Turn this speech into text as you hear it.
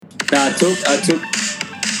No, I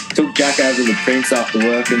took Jack over to the Prince after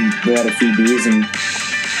work, and we had a few beers and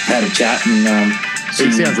had a chat. And she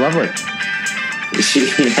sounds lovely. She,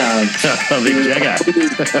 big Jagger.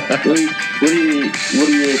 What are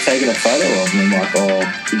you taking a photo of? And I'm like,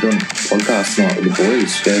 we're doing a podcast tonight with the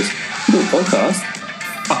boys. She goes, you do a podcast?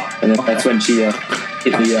 And then that's when she hit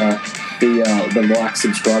the like,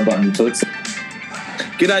 subscribe button and Toots.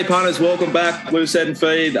 G'day, punters. Welcome back. Wuss and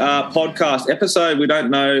Feed podcast episode. We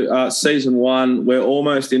don't know, season 1. We're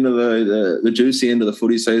almost into the juicy end of the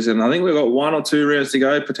footy season. I think we've got 1 or 2 rounds to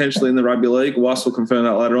go, potentially in the Rugby League. Wuss will confirm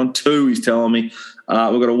that later on. 2, he's telling me.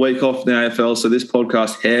 We've got a week off in the AFL, so this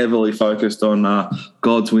podcast heavily focused on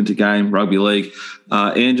God's winter game, Rugby League.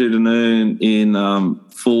 Andrew Danoon in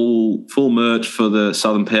full merch for the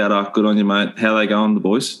Southern Powder. Good on you, mate. How they going, the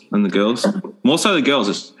boys and the girls? More so the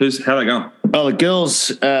girls. How they going? Oh, the girls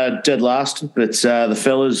dead last, but the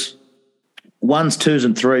fellas, 1s, 2s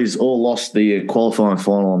and 3s all lost the qualifying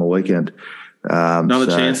final on the weekend. Another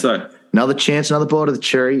chance, though. Another chance, another bite of the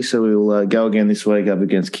cherry. So we'll go again this week up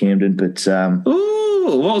against Camden. But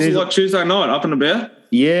what was it like Tuesday night, up and about?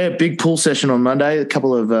 Yeah, big pool session on Monday. A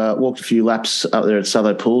couple of walked a few laps up there at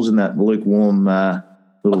Southo Pools in that lukewarm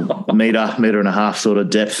little metre and a half sort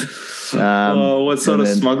of depth. What sort of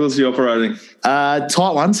smugglers are you operating?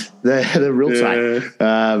 Tight ones. They're real tight.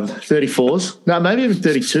 34s. No, maybe even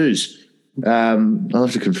 32s. I'll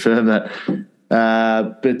have to confirm that.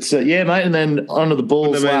 Yeah, mate, and then onto the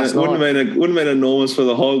balls last night. Wouldn't have been enormous for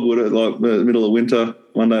the hog, would it? Like the middle of winter,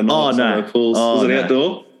 Monday night. Oh, no. Pools. Was it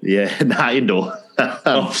outdoor? Yeah, indoor.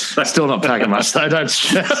 Still not packing much, though. Don't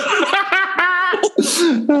stress.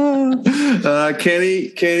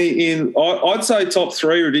 Kenny in I'd say top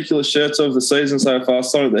 3 ridiculous shirts of the season so far.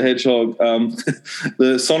 Sonic the Hedgehog,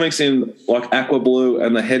 the Sonic's in like aqua blue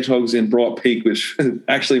and the Hedgehog's in bright pink, which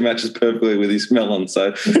actually matches perfectly with his melon.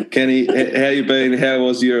 So Kenny, how you been? How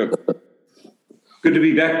was Europe? Good to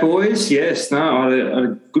be back, boys. Yes, I had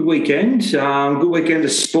a good weekend. Good weekend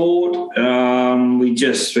of sport. We're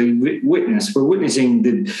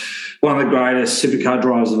witnessing one of the greatest supercar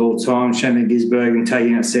drivers of all time, Shannon Gisbergen,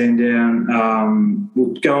 taking out Sandown.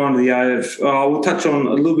 We'll go on to the we'll touch on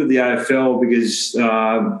a little bit of the AFL because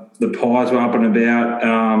the Pies were up and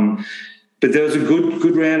about. But there was a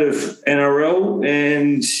good round of NRL,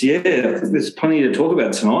 and there's plenty to talk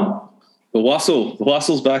about tonight. The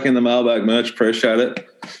Wussell's back in the mailbag merch. Appreciate it.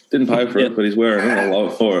 Didn't pay for it, but he's wearing it. I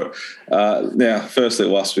love it for it. Now, firstly,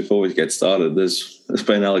 Wuss, before we get started, there's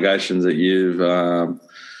been allegations that you've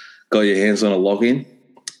got your hands on a login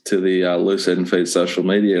to the Wuss and Feed social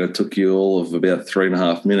media, and it took you all of about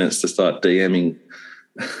 3.5 minutes to start DMing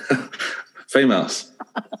females.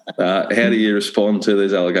 How do you respond to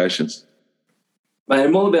these allegations? Mate,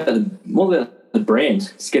 I'm all about the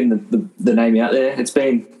brand. Just getting the name out there. It's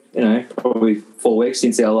been probably 4 weeks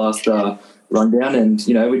since our last rundown, and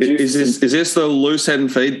is this the Wuss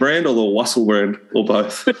and Feed brand or the Wussell brand, or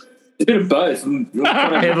both? It's a bit of both.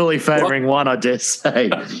 Heavily favouring one, I dare say.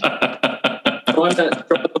 Ride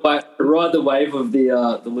the wave of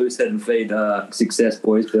the Wuss and Feed success,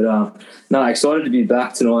 boys. But excited to be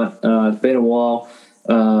back tonight. It's been a while.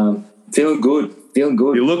 Feeling good.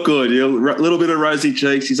 You look good. You're a little bit of rosy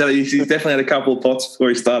cheeks. He's definitely had a couple of pots before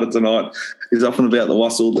he started tonight. He's up and about the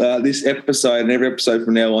Wussell. This episode and every episode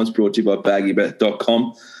from now on is brought to you by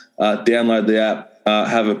BaggyBet.com. Download the app,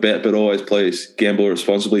 have a bet, but always please gamble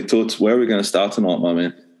responsibly. Toots, where are we going to start tonight, my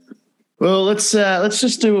man? Well, let's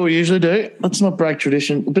just do what we usually do. Let's not break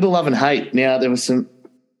tradition. A bit of love and hate. Now, there was some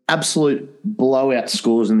absolute blowout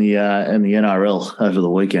scores in the NRL over the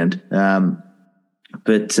weekend,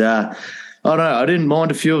 but. Oh no, I didn't mind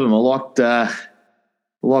a few of them. I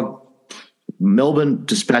liked Melbourne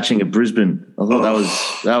dispatching at Brisbane. I thought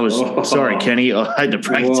that was. Sorry, Kenny, I hate to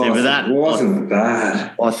break it to you, but that wasn't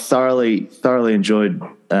bad. I thoroughly enjoyed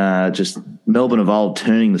just Melbourne of old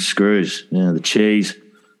turning the screws. The cheese,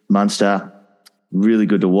 Munster, really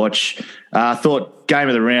good to watch. I thought game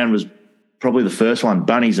of the round was probably the first one,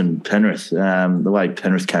 Bunnies and Penrith. The way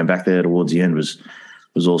Penrith came back there towards the end was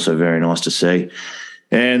also very nice to see.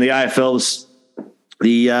 And the AFL,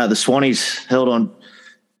 the Swannies held on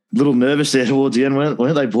a little nervous there towards the end,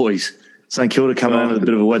 weren't they, boys? St Kilda coming in with a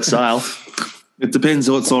bit of a wet sail. It depends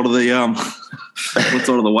what sort of the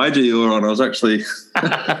wager you were on. I was actually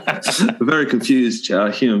a very confused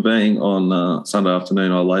human being on Sunday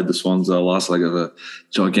afternoon. I laid the Swans last leg of a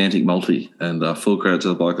gigantic multi, and full credit to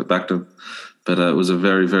the bloke that backed them. But it was a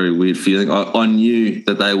very, very weird feeling. I knew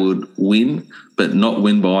that they would win, but not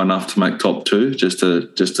win by enough to make top 2, just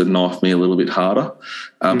to knife me a little bit harder.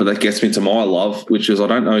 But that gets me to my love, which is, I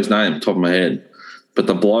don't know his name, top of my head, but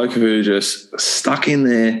the bloke who just stuck in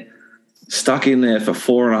there stuck in there for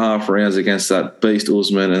 4.5 rounds against that beast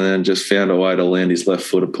Usman, and then just found a way to land his left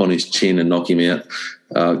foot upon his chin and knock him out.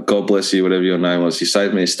 God bless you, whatever your name was. You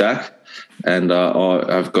saved me a stack, and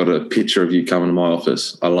I've got a picture of you coming to my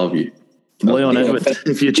office. I love you. Leon Edwards,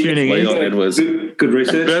 if you're tuning in. Leon Edwards. Good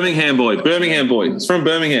research. Birmingham boy. It's from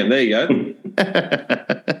Birmingham. There you go.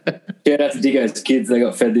 Shout out to Dicko's kids. They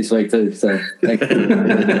got fed this week too. So thank you.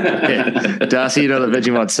 Yeah. Darcy, you know the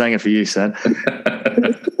Vegemite sang it for you, son.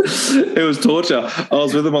 It was torture. I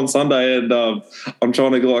was with him on Sunday, and I'm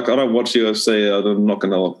trying to I don't watch UFC. I'm not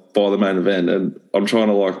going to buy the main event, and I'm trying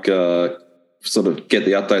to sort of get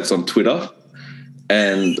the updates on Twitter.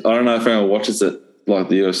 And I don't know if anyone watches it like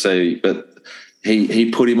the UFC, but he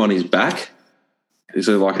put him on his back.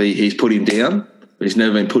 So he's put him down. He's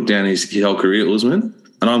never been put down his whole career, Usman.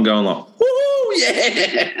 And I'm going like, woo,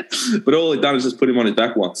 yeah! But all he'd done is just put him on his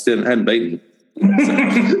back once. Hadn't beaten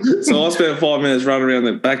him. So I spent 5 minutes running around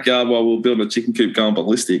the backyard while we were building a chicken coop going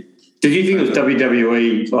ballistic. Did you think it was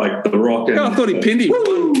WWE, like The Rock? And I thought he pinned him.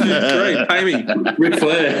 1, 2, 3, pay me. Ric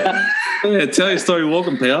Flair. Yeah, tell your story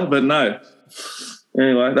walking, pal, but no.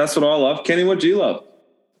 Anyway, that's what I love. Kenny, what do you love?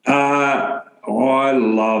 I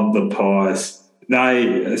love the Pies.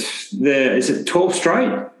 Is it 12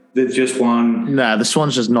 straight? They've just won. Nah, the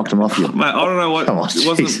Swans just knocked them off you. Mate, I don't know what.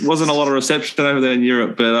 It wasn't a lot of reception over there in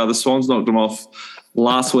Europe, but the Swans knocked them off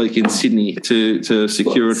last week in Sydney to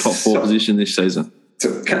secure a top 4 position this season.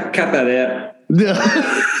 So cut that out.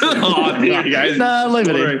 Oh, there he goes. No, leave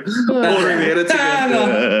it in. Ordering the edits again.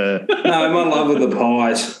 No, my love with the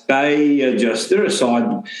Pies. They're a side.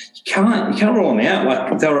 You can't roll them out.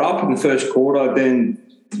 Like, they were up in the first quarter, then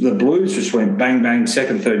the Blues just went bang, bang,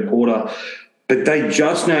 second, third quarter. But they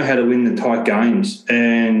just know how to win the tight games.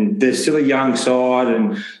 And they're still a young side,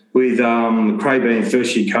 and with Craig being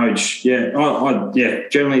first-year coach, I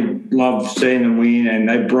generally love seeing them win, and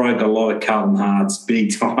they broke a lot of Carlton hearts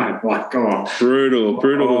big time. Brutal.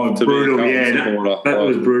 Yeah, that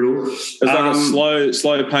was brutal. It was like a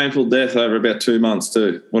slow, painful death over about 2 months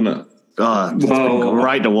too, wasn't it? Oh, it's been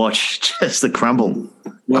great to watch. Just the crumble.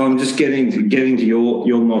 Well, I'm just getting to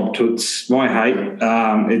your mob, Toots. My hate,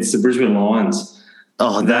 it's the Brisbane Lions.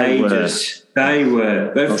 Oh, they were. I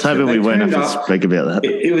was hoping we weren't have to speak about that.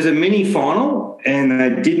 It was a mini final, and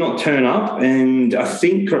they did not turn up. And I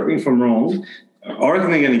think, correct me if I'm wrong, I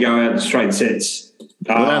reckon they're going to go out in straight sets.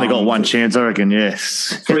 They only got one chance, I reckon.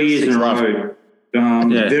 Yes, 3 years in a row. They've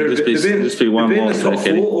been in the top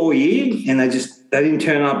 4 all year, and they didn't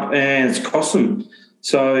turn up, and it's cost them.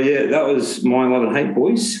 So yeah, that was my love and hate,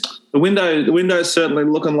 boys. The window's certainly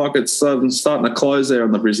looking like it's starting to close there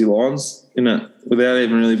on the Brizzy Lions, isn't it? Without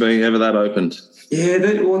even really being ever that opened. Yeah,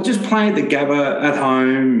 just playing at the Gabba at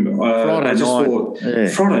home.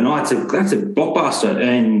 Friday night, that's a blockbuster.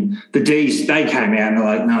 And the D's, they came out and they're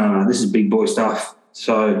like, no, this is big boy stuff.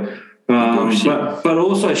 So, but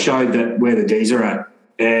also showed that where the D's are at,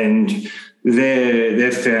 and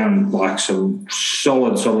they've found like some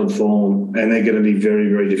solid form, and they're going to be very,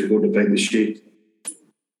 very difficult to beat this year.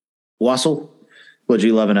 Wassel, what do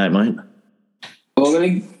you love and hate, mate? Well,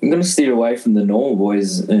 I'm going to steer away from the normal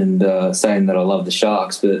boys and saying that I love the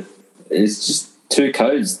Sharks, but it's just 2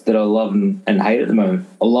 codes that I love and hate at the moment.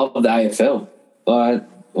 I love the AFL. I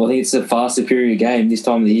think it's a far superior game this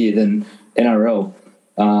time of the year than NRL.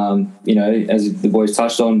 As the boys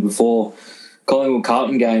touched on before,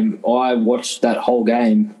 Collingwood-Carlton game, I watched that whole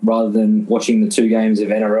game rather than watching the 2 games of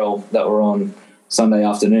NRL that were on Sunday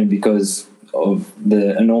afternoon because of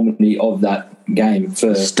the enormity of that game.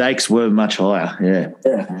 Stakes were much higher, yeah.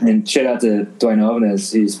 And shout out to Dwayne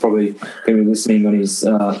Alvarez. He's probably going to be listening on his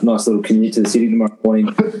nice little commute to the city tomorrow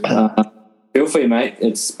morning. Feel for you, mate.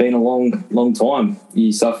 It's been a long time.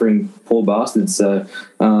 You're suffering, poor bastards. So,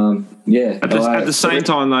 yeah. At the same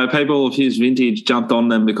time, though, people of his vintage jumped on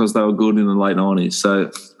them because they were good in the late 90s.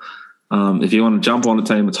 So if you want to jump on a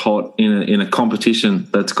team that's hot in a competition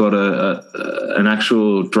that's got an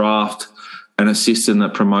actual draft and a system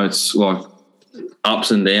that promotes like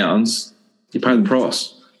ups and downs, you pay the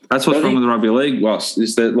price. That's what's wrong with the Rugby League, Russ,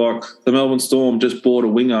 is that like the Melbourne Storm just bought a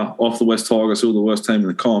winger off the West Tigers, who are the worst team in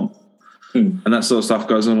the comp. And that sort of stuff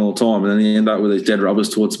goes on all the time, and then you end up with these dead rubbers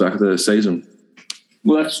towards the back of the season.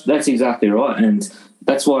 Well, that's exactly right, and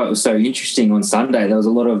that's why it was so interesting on Sunday. There was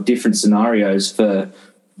a lot of different scenarios for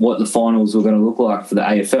what the finals were going to look like for the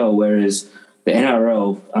AFL, whereas the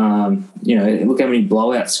NRL, look how many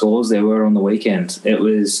blowout scores there were on the weekend. It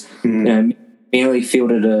was, merely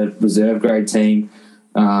fielded a reserve grade team.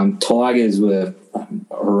 Tigers were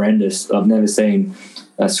horrendous. I've never seen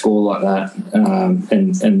a score like that,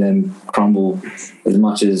 and then crumble as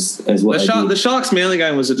much as what they did. The Sharks Manly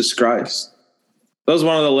game was a disgrace. That was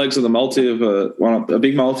one of the legs of the multi of a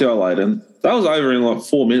big multi I laid, and that was over in like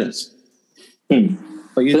 4 minutes. But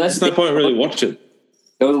there's no point really watching.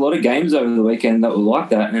 There was a lot of games over the weekend that were like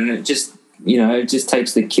that, and it just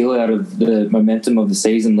takes the kill out of the momentum of the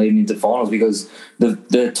season leading into finals, because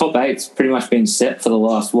the top eight's pretty much been set for the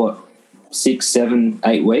last 6, 7,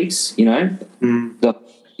 8 weeks. There's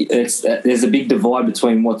a big divide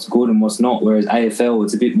between what's good and what's not. Whereas AFL,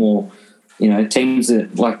 it's a bit more, teams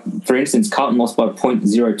that, like, for instance, Carlton lost by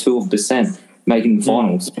 0.02% making the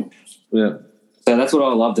finals. Yeah. So that's what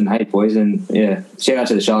I loved and hate, boys. And yeah, shout out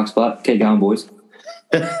to the Sharks, but keep going, boys.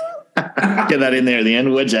 Get that in there at the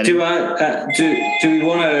end. Wedge that in. Do we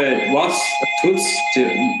want to Toots?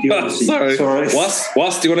 Sorry.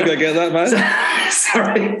 Wuss, do you want to go get that, mate?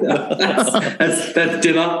 Sorry. That's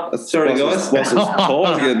dinner. Sorry, guys. Wuss is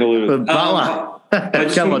tired of getting delivered.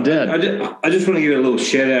 Come on, Dad. I just want to give a little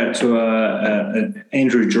shout out to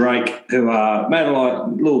Andrew Drake, who made a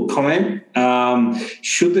little comment.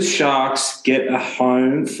 Should the Sharks get a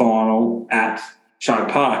home final at Shark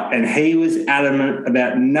Park? And he was adamant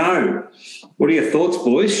about no. What are your thoughts,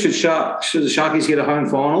 boys? Should the Sharkies get a home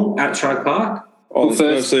final at Shark Park? Well,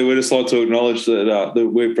 firstly, we'd just like to acknowledge that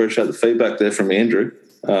we appreciate the feedback there from Andrew.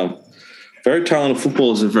 Very talented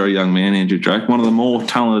footballer, is a very young man, Andrew Drake. One of the more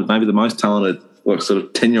talented, maybe the most talented, sort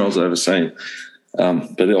of 10-year-olds I've ever seen.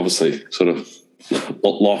 But obviously, sort of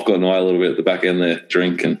life got in the way a little bit at the back end there,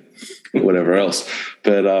 drink and whatever else.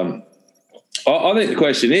 But I think the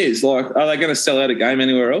question is, are they going to sell out a game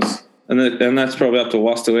anywhere else? And that's probably up to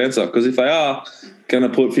us to answer. Because if they are going to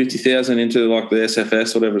put 50,000 into the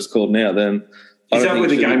SFS, whatever it's called now, then is that where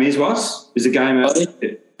the game is, Wuss? Is the game out?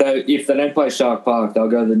 If they don't play Shark Park, they'll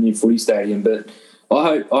go to the new footy stadium. But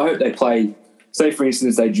I hope they play. Say, for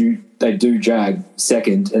instance, they do Jag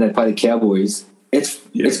second and they play the Cowboys. It's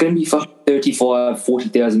going to be 35,000,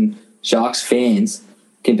 40,000 Sharks fans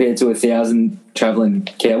compared to 1,000 travelling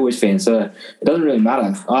Cowboys fans. So it doesn't really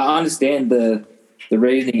matter. I understand the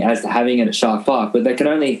reasoning as to having it at Shark Park, but they can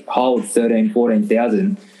only hold 13,000,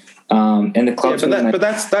 14,000. And the clubs. Yeah, but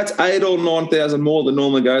that's 8,000 or 9,000 more than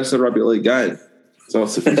normally goes to a rugby league game. So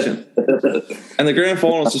it's sufficient. And the grand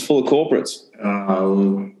final is just full of corporates.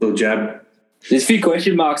 Little jab. There's a few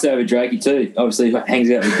question marks over Drakey too. Obviously, he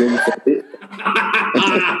hangs out with Google for a bit.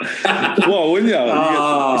 Well, wouldn't you?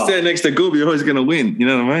 You stand next to Goob, you're always going to win. You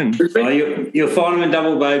know what I mean? You'll find them in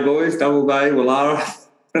Double Bay, boys. Double Bay, Wallara.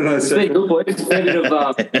 It's been good, boys. It's been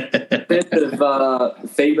a bit of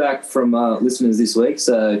feedback from listeners this week.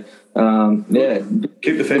 So, yeah.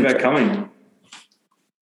 Keep the feedback coming.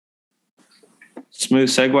 Smooth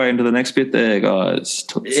segue into the next bit there, guys.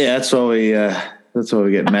 Yeah, that's why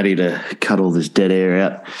we get Matty to cut all this dead air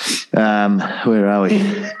out. Where are we?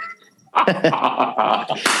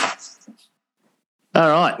 All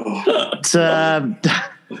right.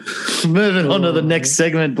 Moving on to the next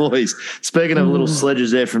segment, boys. Speaking of little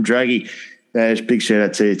sledges there from Draggy, big shout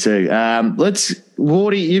out to you too.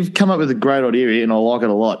 Wardy, you've come up with a great idea here, and I like it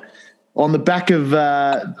a lot. On the back of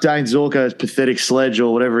Dane Zorko's pathetic sledge,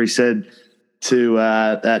 or whatever he said to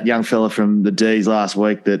that young fella from the D's last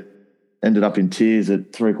week that ended up in tears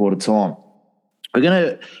at 3/4 time. We're going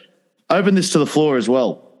to open this to the floor as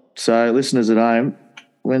well. So listeners at home,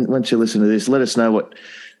 once you listen to this, let us know what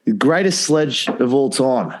the greatest sledge of all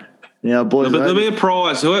time. Now, boys, there'll be a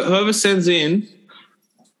prize. Whoever sends in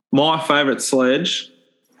my favourite sledge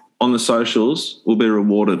on the socials will be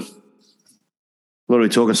rewarded. What are we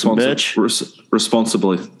talking? Some merch?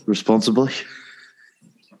 Responsibly.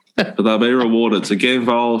 But they'll be rewarded. So get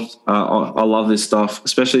involved. I love this stuff,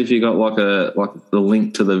 especially if you got like the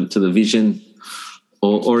link to the vision,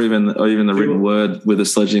 or even the written word with the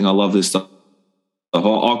sledging. I love this stuff.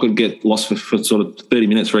 I could get lost for sort of 30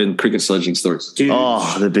 minutes reading cricket sledging stories.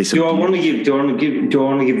 There'd be some. Do I want to give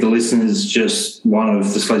the listeners just one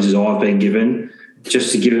of the sledges I've been given,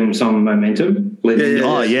 just to give them some momentum?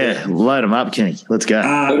 Yeah. Load them up, Kenny. Let's go.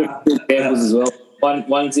 Examples as well.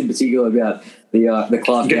 One's in particular about the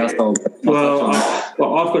Clark household. Well, I've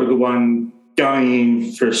got a good one. Going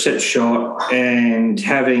in for a set shot and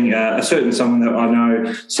having a certain someone that I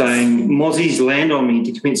know saying, "Mozzies land on me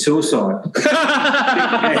to commit suicide."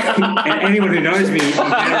 and anyone who knows me,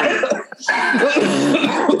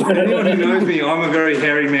 I'm a very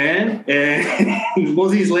hairy man, and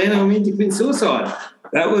Mozzies land on me to commit suicide.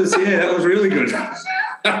 That was really good.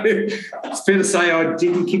 It's fair to say I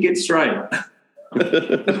didn't kick it straight.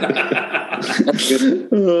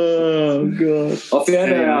 Oh God! I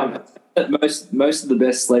found most of the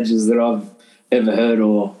best sledges that I've ever heard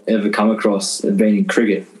or ever come across have been in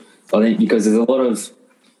cricket. I think because there's a lot of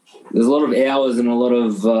hours and a lot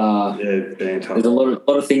of there's a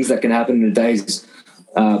lot of things that can happen in a day's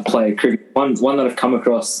play cricket. One that I've come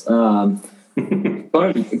across kind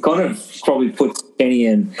of probably puts Kenny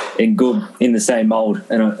and Good in the same mould,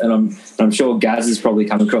 and I'm sure Gaz has probably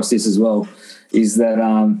come across this as well. Is that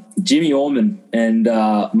Jimmy Orman and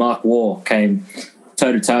Mark Waugh came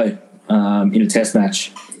toe to toe in a Test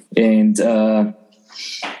match, and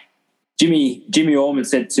Jimmy Orman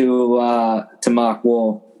said to Mark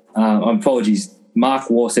Waugh, apologies. Mark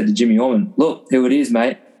Waugh said to Jimmy Orman, "Look who it is,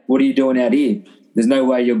 mate. What are you doing out here? There's no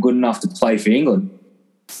way you're good enough to play for England."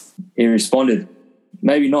 He responded,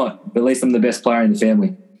 "Maybe not, but at least I'm the best player in the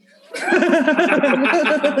family."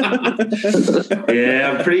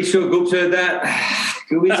 Yeah, I'm pretty sure Goob's heard that.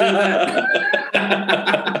 Could we do that?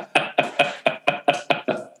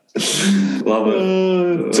 Love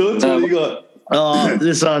it. Toots, what you got? Oh,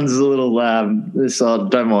 this one's a little.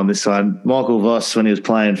 Don't mind this one. Michael Voss, when he was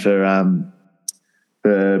playing for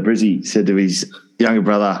Brizzy, said to his younger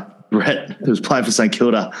brother Brett, who was playing for St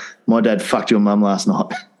Kilda, "My dad fucked your mum last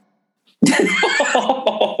night."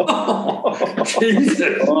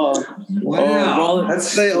 Wow.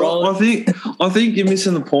 I think you're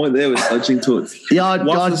missing the point there with sledging to it. Yeah, I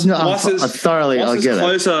thoroughly I get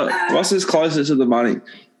it. Ross is closer to the money.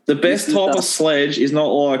 The best type of sledge is not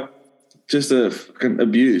like just a fucking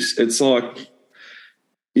abuse. It's like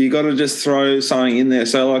you got to just throw something in there.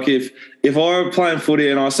 So like if I'm playing footy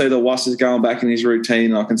and I see the Wuss is going back in his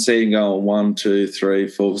routine, I can see him going 1, 2, 3,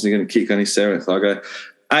 4. Because he's going to kick on his 7th. I go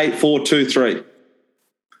 8, 4, 2, 3.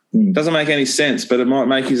 Doesn't make any sense, but it might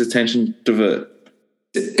make his attention divert.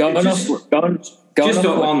 My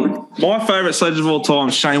favourite sledge of all time,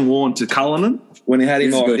 Shane Warne to Cullinan, when he had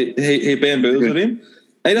him he bamboozled him.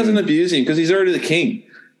 He doesn't abuse him because he's already the king.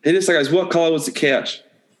 He just goes, "What colour was the couch?"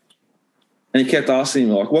 And he kept asking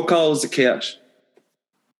him, like, "What colour was the couch?"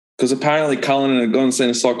 Because apparently Cullinan had gone and seen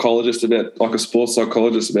a psychologist a sports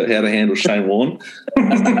psychologist about how to handle Shane Warne.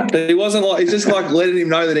 But he wasn't like, he's just like letting him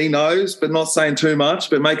know that he knows, but not saying too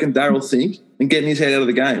much, but making Daryl think and getting his head out of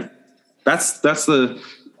the game. That's the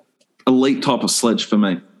elite type of sledge for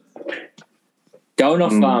me. Going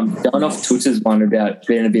off Toots' one about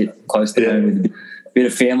being a bit close to home with a bit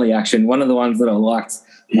of family action. One of the ones that I liked.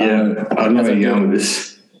 I know where you're going with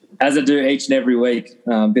this. As I do each and every week,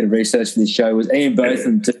 a bit of research for this show, was Ian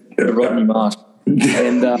Botham to Rodney Marsh.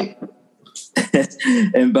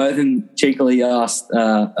 And Botham cheekily asked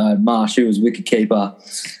Marsh, who was wicketkeeper,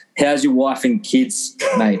 "How's your wife and kids,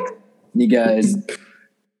 mate?" And he goes,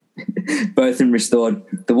 Botham restored,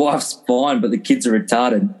 "The wife's fine, but the kids are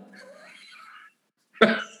retarded."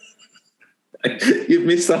 You've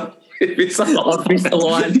missed that. I've missed the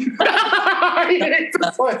line. He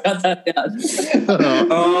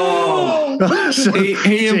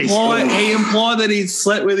implied that he'd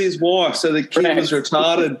slept with his wife, so the kid was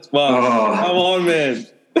retarded. Wow. Come on, man.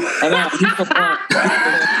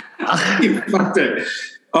 You fucked it.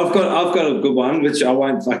 I've got a good one, which I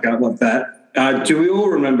won't fuck up like that. Do we all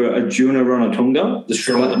remember Arjuna Ranatunga,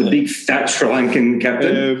 the big fat Sri Lankan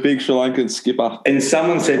captain? Yeah, big Sri Lankan skipper. And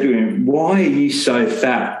someone said to him, "Why are you so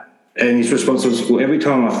fat?" And his response was, "Well, every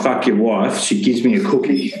time I fuck your wife, she gives me a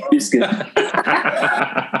cookie." Biscuit.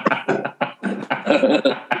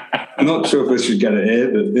 I'm not sure if this should go to air,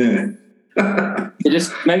 but yeah.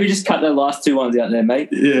 Maybe just cut the last two ones out there, mate.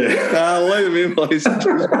 Yeah. Leave them in, please.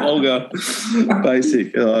 Vulgar.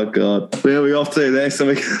 Basic. Oh, God. Where are we off to next? So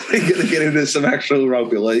we're going to get into some actual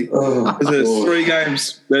rugby league. There's 3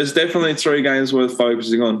 games. There's definitely 3 games worth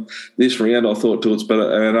focusing on this round, I thought, Toots, but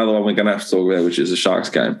another one we're going to have to talk about, which is the Sharks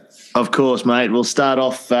game. Of course, mate. We'll start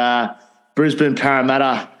off Brisbane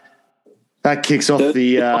Parramatta. That kicks off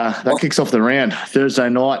the round Thursday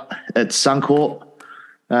night at Suncorp.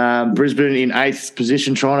 Brisbane in 8th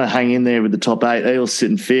position, trying to hang in there with the top 8. Eels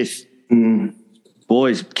sitting 5th.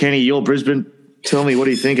 Boys, Kenny, you're Brisbane. Tell me, what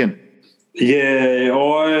are you thinking? Yeah,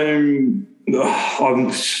 I'm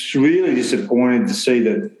really disappointed to see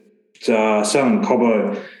that Southern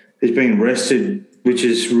Cobbo has been rested, which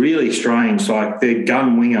is really strange. Like their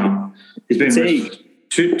gun winger has been rested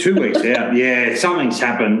 2 weeks out. Yeah, something's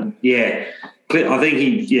happened. Yeah. I think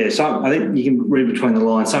you can read between the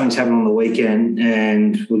lines. Something's happened on the weekend,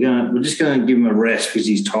 and we're just gonna give him a rest because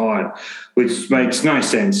he's tired, which makes no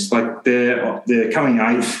sense. Like they're coming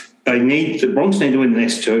 8th. The Bronx need to win the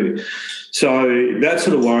next 2, so that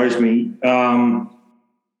sort of worries me. Are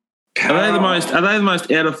they the most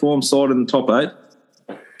out of form side in the top 8?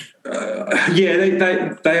 Yeah,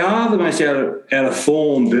 they are the most out of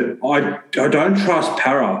form, but I don't trust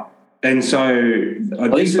Para, and so I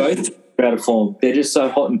think both out of form. They're just so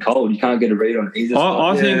hot and cold. You can't get a read on either.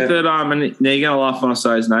 I think that, and now you're going to laugh when I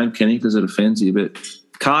say his name, Kenny, because it offends you, but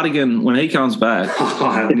Cardigan, when he comes back.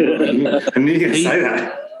 I knew you were going to say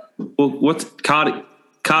that. Well, what's Cardigan?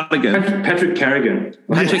 Patrick Carrigan.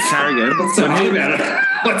 Patrick Carrigan.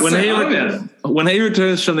 When he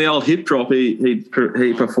returns from the old hip drop he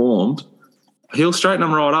performed, he'll straighten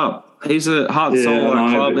them right up. He's a heart and soul of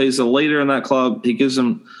that club. He's a leader in that club. He gives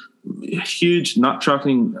them huge nut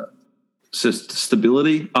trucking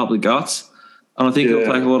stability up the guts. And I think he'll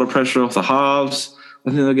take a lot of pressure off the halves.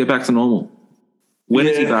 I think they'll get back to normal. When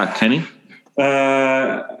is he back, Kenny?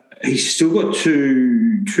 He's still got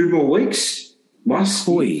two more weeks. Wuss?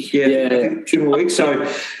 Yeah, 2 more weeks. So,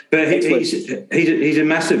 but he's a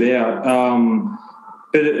massive out.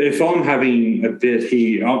 But if I'm having a bet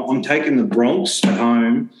here, I'm taking the Bronx at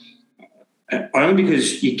home, only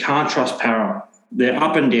because you can't trust Para. They're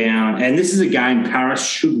up and down, and this is a game Paris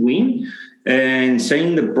should win. And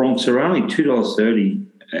seeing the Bronx are only $2.30,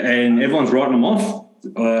 and everyone's writing them off.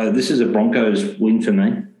 This is a Broncos win for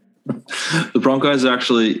me. The Broncos are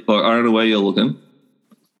actually, I don't know where you're looking,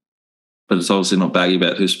 but it's obviously not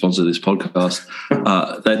BaggyBet who sponsored this podcast.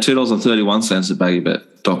 They're $2.31 at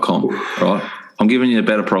BaggyBet.com, right? I'm giving you a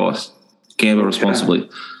better price. Gamble responsibly.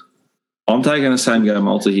 I'm taking the same game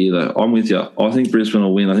multi here, though. I'm with you. I think Brisbane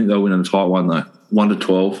will win. I think they'll win in a tight one, though.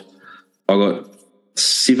 1-12. I got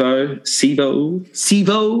Sivo,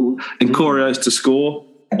 and Corios to score.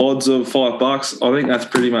 Odds of $5. I think that's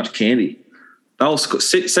pretty much candy.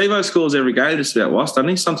 Sivo scores every game just about, doesn't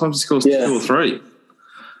he? Sometimes he scores 2 or 3.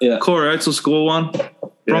 Yeah. Corey Oates will score 1.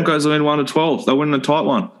 Broncos will win 1-12. They'll win a tight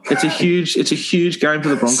one. It's a huge game for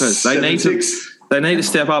the Broncos. They need to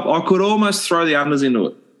step up. I could almost throw the unders into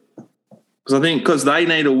it because they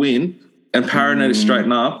need a win and Para need to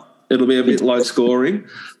straighten up. It'll be a bit low scoring,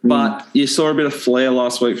 but you saw a bit of flair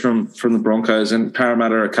last week from the Broncos, and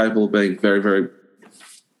Parramatta are capable of being very, very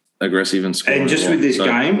aggressive and scoring. And just with this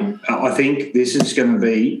game, I think this is going to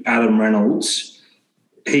be Adam Reynolds.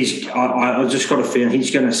 I just got a feeling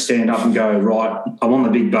he's going to stand up and go, right, I'm on the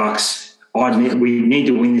big bucks. We need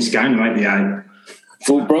to win this game to make the 8.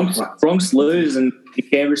 Well, Bronx lose and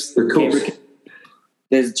Canberra,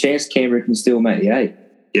 there's a chance Canberra can still make the 8.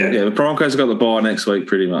 Yeah, the Broncos got the bye next week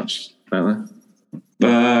pretty much, don't they?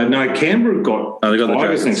 No, Canberra got they got the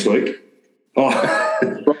Tigers next week. I thought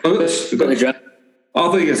you were going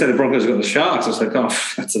to say the Broncos got the Sharks. I was like,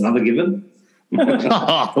 that's another given.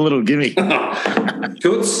 A little gimme.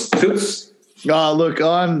 Toots. Oh, look,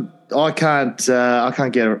 I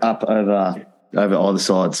can't get up over either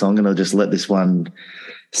side, so I'm going to just let this one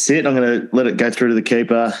sit. I'm going to let it go through to the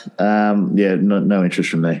keeper. No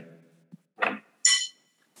interest from me.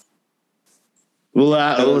 Well,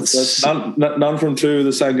 let's none from 2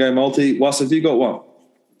 the same game multi. Wuss, have you got one?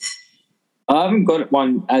 I haven't got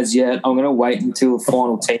one as yet. I'm going to wait until the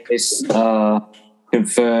final team is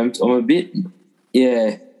confirmed. I'm a bit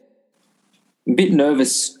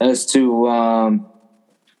nervous as to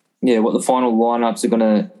what the final lineups are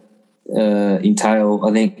going to entail.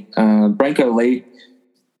 I think Branko Lee,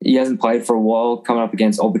 he hasn't played for a while, coming up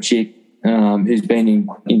against Obachik, who's been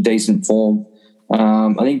in decent form.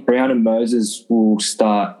 I think Brown and Moses will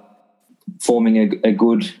start forming a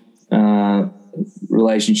good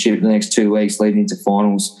relationship in the next 2 weeks leading into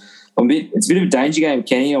finals. It's a bit of a danger game,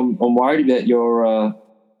 Kenny. I'm worried about your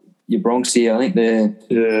Bronx here. I think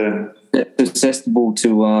they're susceptible to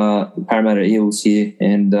the Parramatta Eels here,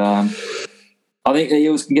 and I think the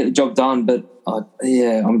Eels can get the job done. But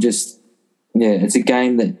it's a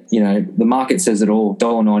game that the market says it all.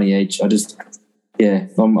 $1.90 each.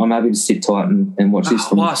 I'm happy to sit tight and watch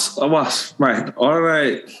this. Wuss, mate. I don't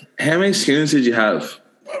know how many schooners did you have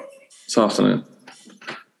this afternoon?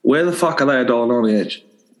 Where the fuck are they $1.90 each?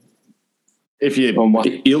 If you're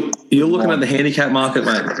looking at the handicap market,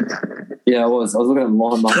 mate. Yeah, I was looking at the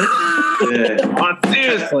line market.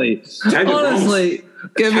 Seriously, honestly,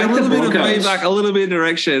 give me a little bit of feedback, a little bit of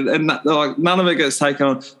direction, and none of it gets taken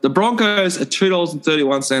on. The Broncos are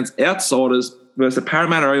 $2.31 outsiders versus the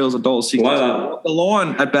Parramatta Eels $1.60. Wow. The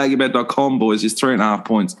line at BaggyBet.com, boys, is 3.5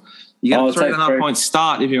 points. You get a 3.5 point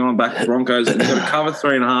start if you want to back the Broncos, and you've got to cover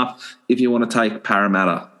 3.5 if you want to take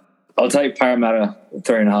Parramatta. I'll take Parramatta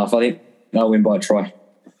 3.5. I think they'll win by a try.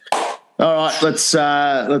 All right,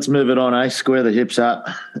 let's move it on, Square the hips up.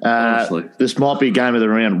 This might be game of the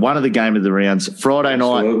round. One of the game of the rounds. Friday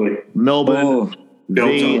night, Melbourne,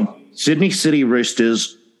 the Sydney City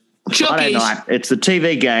Roosters. Friday night. It's the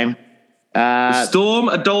TV game. The Storm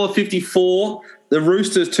 $1.54. The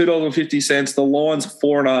Roosters $2.50. The Lions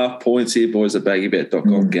 4.5 points here, boys, at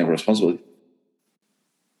BaggyBet.com. Gamble responsibly.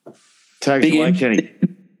 Take it away, Kenny.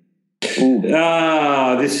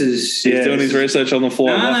 This is... He's doing his research on the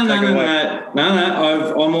fly. No.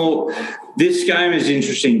 I'm all... This game is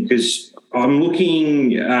interesting because I'm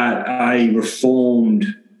looking at a reformed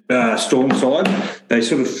Storm side. They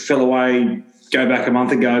sort of fell away, go back a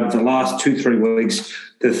month ago, but the last 2-3 weeks,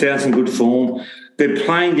 they've found some good form. They're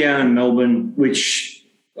playing down in Melbourne, which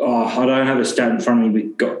I don't have a stat in front of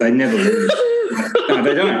me, but they never lose. No,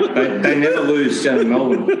 they don't. They never lose down in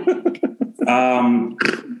Melbourne.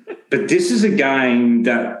 But this is a game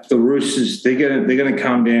that the Roosters, they're going to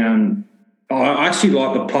come down. I actually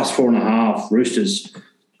like the +4.5 Roosters.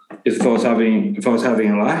 If I was having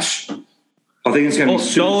a lash, I think it's going to be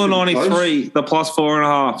 $1.93, the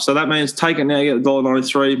 +4.5. So that means take it now, get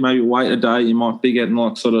 $1.93. Maybe wait a day, you might be getting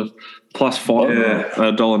like sort of +5,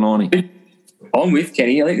 $1.90. I'm with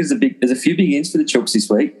Kenny. I think there's a few big ins for the Chooks this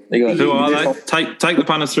week. Who are they? Take the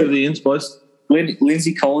punters through the ins, please.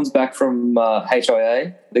 Lindsay Collins back from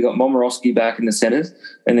HIA. They got Momorowski back in the centres,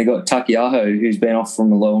 and they got Takiaho, who's been off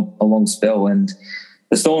from a long spell. And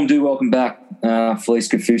the Storm do welcome back Felice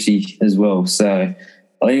Kafusi as well. So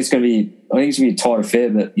I think it's going to be a tight affair.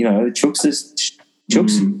 But the Chooks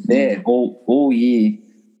there all year.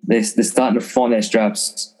 They're starting to find their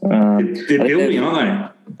straps. They're building, aren't they?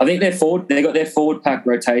 I think they got their forward pack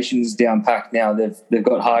rotations down packed now. They've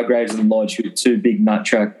got Hargraves and Lodge, who are two big nut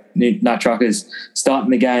truckers starting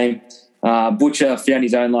the game. Butcher found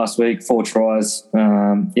his own last week, 4 tries.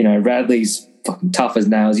 Radley's fucking tough as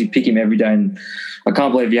nails. You pick him every day, and I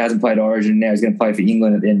can't believe he hasn't played Origin. Now he's going to play for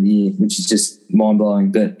England at the end of the year, which is just mind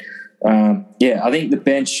blowing. But I think the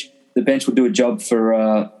bench will do a job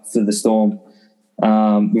for the Storm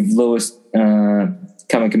with Lewis,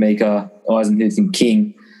 Kamakamika, Eisenhuth, and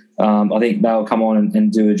King. I think they'll come on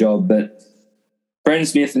and do a job. But Brendan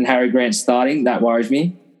Smith and Harry Grant starting, that worries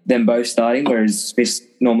me. Them both starting, whereas Smith's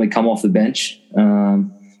normally come off the bench. I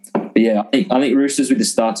think Roosters with the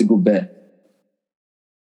start's a good bet.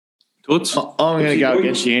 Toots? I'm going to go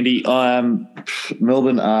against you, Andy.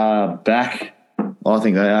 Melbourne are back. I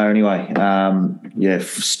think they are anyway.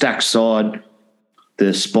 Stacked side.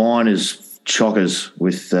 The spine is chockers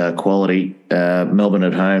with quality. Melbourne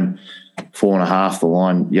at home, 4.5 the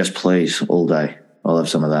line. Yes, please, all day. I'll have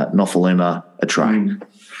some of that. Nofaluma, a try.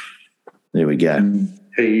 There we go.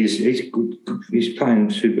 He's good. He's playing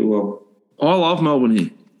super well. I love Melbourne here.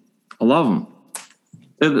 I love them.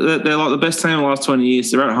 They're like the best team in the last 20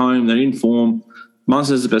 years. They're at home. They're in form.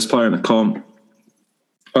 Munster's the best player in the comp.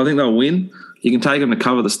 I think they'll win. You can take them to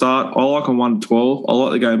cover the start. I like them 1-12. I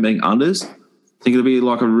like the game being unders. I think it'll be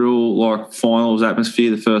like a real finals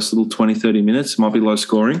atmosphere the first little 20, 30 minutes. It might be low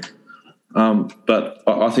scoring. But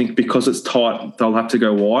I think because it's tight, they'll have to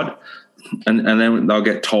go wide and then they'll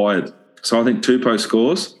get tired. So I think Tupou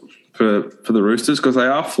scores for the Roosters because they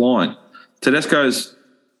are flying. Tedesco's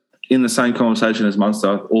in the same conversation as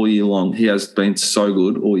Munster all year long. He has been so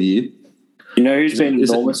good all year. You know who's been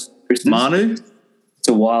enormous? Manu?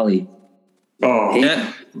 To Wiley. Oh.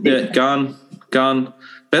 Yeah, Gun.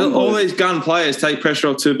 All these gun players take pressure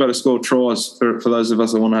off Tupou to score tries for those of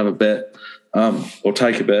us that want to have a bet or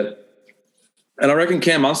take a bet. And I reckon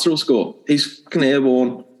Cam Munster will score. He's fucking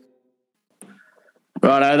airborne.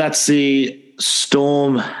 Righto, that's the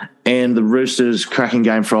Storm and the Roosters cracking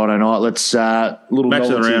game Friday night. Let's little match of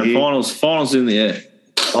the round. Here. Finals in the air.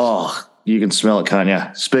 Oh, you can smell it, can't you?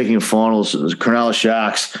 Speaking of finals, the Cronulla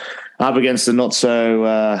Sharks up against the not so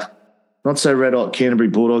red hot Canterbury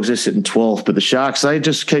Bulldogs. They're sitting 12th, but the Sharks, they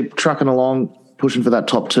just keep trucking along, pushing for that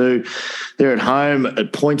top 2. They're at home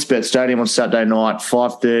at PointsBet Stadium on Saturday night,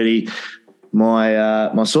 5:30.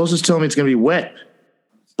 My sources tell me it's going to be wet,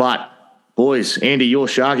 but boys, Andy, your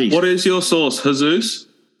Sharkies. What is your source, Jesus?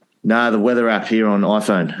 No, the weather app here on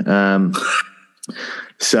iPhone.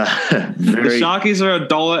 The Sharkies are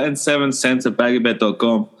 $1.07 at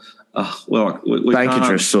BaggyBet.com. We bank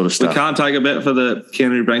interest sort of stuff. We can't take a bet for the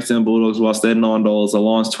Canterbury Bankstown Bulldogs whilst they're $9. The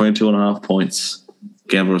line's 22.5 points.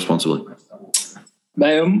 Gamble responsibly.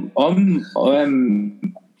 Mate,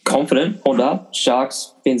 I'm confident. Hold up.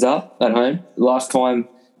 Sharks fins up at home. Last time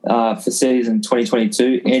for season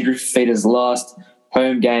 2022, Andrew Fifita's last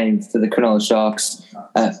home game for the Cronulla Sharks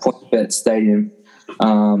at PointsBet Stadium.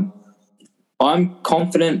 I'm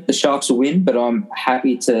confident the Sharks will win, but I'm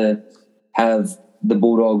happy to have the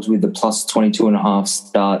Bulldogs with the +22.5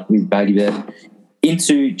 start with BaggyBet.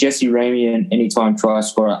 Into Jesse Ramey and anytime try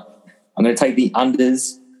scorer. I'm going to take the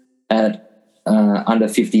unders at under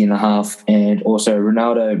 50.5 and also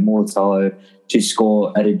Ronaldo Mulatalo to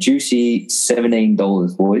score at a juicy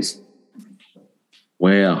 $17, boys.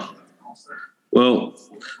 Wow. Well,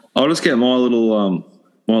 I'll just get my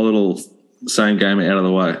little same game out of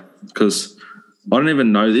the way because I didn't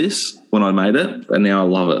even know this when I made it, and now I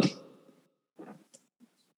love it.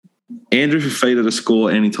 Andrew Fafita to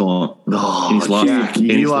score anytime in his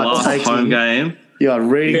last home game. You are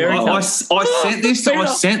reading. I sent this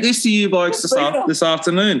to you blokes this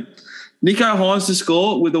afternoon. Nico Hines to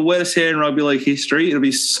score with the wettest hair in rugby league history. It'll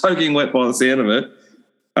be soaking wet by the sound of it.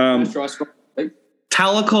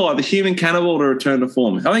 Talakai, the human cannibal, to return to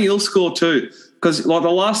form. I think he'll score too, because like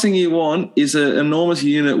the last thing you want is an enormous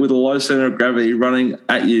unit with a low centre of gravity running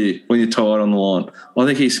at you when you're tired on the line. I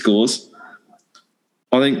think he scores.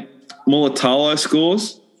 I think Mulatalo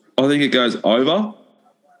scores. I think it goes over.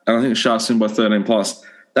 And I think the Sharks win by 13 plus.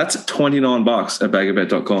 That's $29 at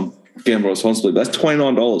BaggyBet.com. Gamble responsibly. That's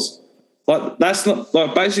 $29. Like, that's not,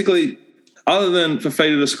 like, basically, other than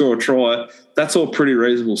Fafita to score a try, that's all pretty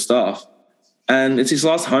reasonable stuff. And it's his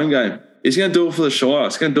last home game. He's going to do it for the Shire.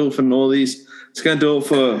 He's going to do it for Northies. He's going to do it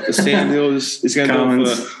for the Sand Hills. He's going to do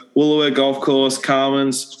it for Woolooware Golf Course,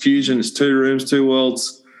 Carmen's, Fusion. It's 2 rooms, 2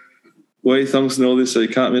 worlds. Wee thongs and all this, so you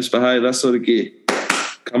can't misbehave. That sort of gear.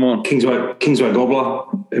 Come on. Kingsway Gobbler.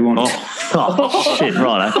 Who wants? Oh, shit,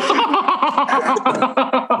 right.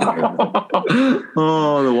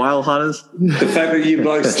 The whale hunters. The fact that you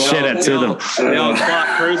blokes shout out to them. The old Clark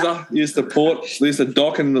Cruiser used to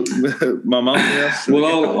dock in my mum's house.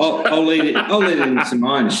 Well, I'll lead it into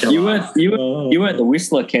mine. You weren't the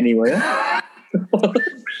Whistler, Kenny, were you?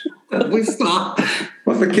 Whistler?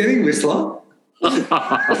 What, the Kenny Whistler?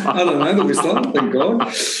 I don't know the Whistler, thank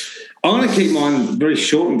God. I'm going to keep mine very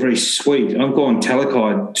short and very sweet. I've gone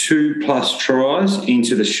Talakai 2+ tries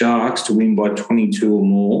into the Sharks to win by 22 or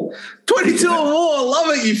more. 22 or more, I love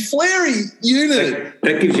it, you flary unit.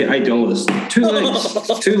 That gives you $8. 2 legs,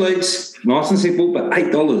 2 legs, nice and simple, but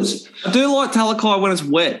 $8. I do like Talakai when it's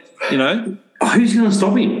wet, you know. Oh, who's going to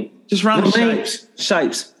stop him? Just run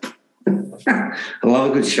shapes. I love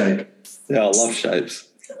a good shape. Yeah, I love shapes.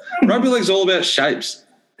 Rugby league's all about shapes.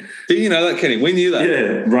 Do you know that, Kenny? We knew that.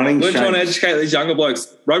 Yeah, running We're shapes. trying to educate these younger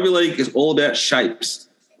blokes. Rugby league is all about shapes.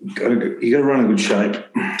 You got to run a good shape.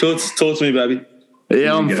 Talk to me, baby.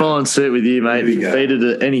 Yeah, I'm following suit with you, mate.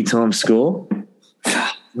 Feeded at any time score.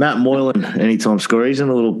 Matt Moylan, anytime score. He's in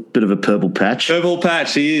a little bit of a purple patch. Purple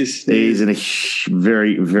patch, he is. He's in a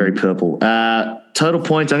very, very purple. Total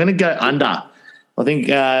points, I'm going to go under. I think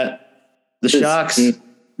the Sharks,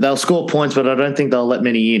 they'll score points, but I don't think they'll let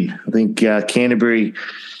many in. I think Canterbury,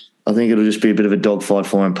 I think it'll just be a bit of a dogfight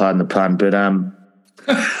for him, pardon the pun. But how's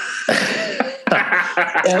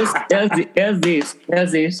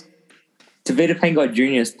this? Tavita Pangai Jr.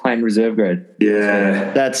 is playing reserve grade.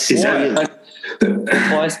 Yeah. That's Twice.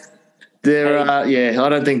 I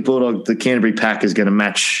don't think the Canterbury pack is going to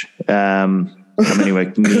match come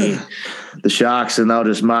anywhere near the Sharks, and they'll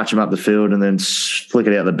just march them up the field and then flick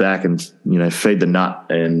it out the back and, feed the nut.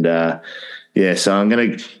 And, so I'm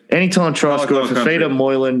going to anytime try score for Fafita,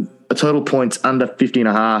 Moylan, a total points under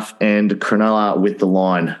 50.5, and Cronulla with the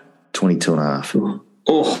line 22.5.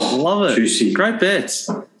 Oh, love it. Juicy. Great bets.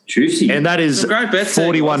 Juicy. And that is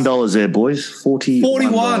 $41 there, boys.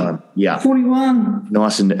 41. Yeah. 41.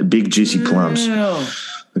 Nice and big, juicy plums. Yeah.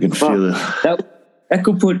 I can feel it. That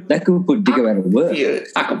could put Dicko out of work. Yeah,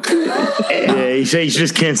 he's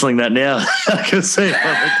just cancelling that now. I can see it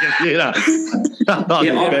on the computer.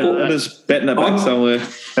 I'm just betting it back somewhere.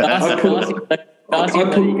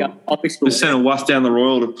 Just send a Wuss down the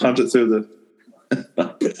Royal to punch it through the...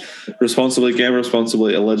 Responsibly, gamble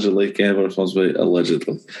responsibly, allegedly. Gamble responsibly,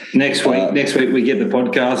 allegedly. Next week we get the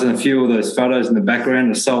podcast and a few of those photos in the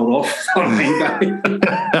background are sold off on eBay.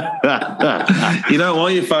 You don't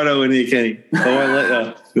want your photo in here, Kenny. I won't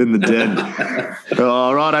let you. In the den.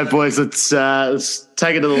 All right, boys. Let's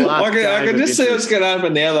take it to the last. I can just see what's going to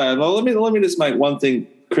happen now, though. Well, let me just make one thing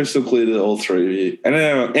crystal clear to all three of you and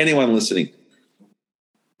anyone listening.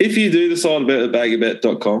 If you do decide to bet at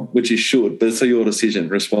BaggyBet.com, which you should, but it's your decision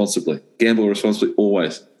responsibly. Gamble responsibly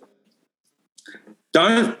always.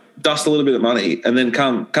 Don't dust a little bit of money and then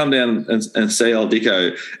come down and see old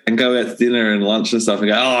Dicko and go out to dinner and lunch and stuff and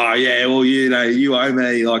go, oh, yeah, well, you owe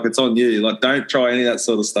me. Like, it's on you. Like, don't try any of that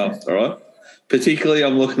sort of stuff, all right? Particularly,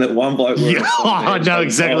 I'm looking at one bloke. I know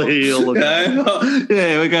exactly who you're looking at.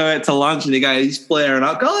 Yeah, we go out to lunch and he's flaring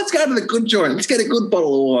up. Go, let's go to the good joint. Let's get a good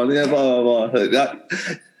bottle of wine. Yeah, blah, blah, blah.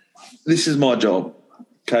 This is my job.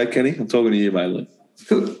 Okay, Kenny? I'm talking to you, mainly.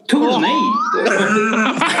 Talking to me?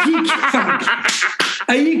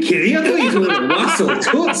 Are you kidding? I thought you were talking to Wuss or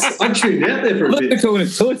Toots. I tuned out there for a bit. You're talking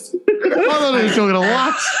to Toots. I thought he was talking to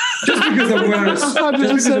Wuss. Just because I'm wearing a Sonic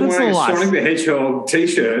the Hedgehog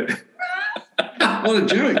T-shirt. What a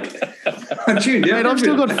joke. I tuned out. Mate, I've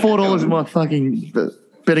still got $4 in my fucking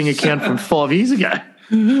betting account from 5 years ago.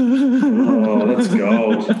 Oh, that's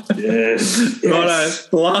gold. Yes. Righto.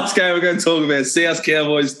 The last game we're going to talk about, South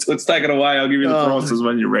Cowboys. Let's take it away. I'll give you the prices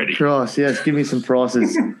when you're ready. Christ, yes, give me some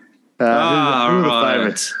prices. Who are the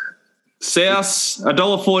favourites? South,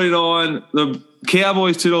 $1.49. The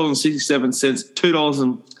Cowboys, $2.67.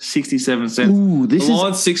 $2.67. Ooh, this the is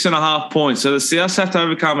line 6.5 points. So the Souths have to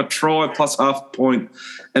overcome a try plus half a point.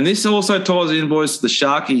 And this also ties in, boys, to the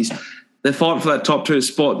Sharkies. They're fighting for that top 2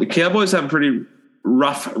 spot. The Cowboys have a pretty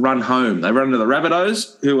rough run home. They run into the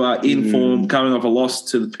Rabbitohs, who are in form, coming off a loss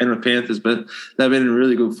to the Penrith Panthers, but they've been in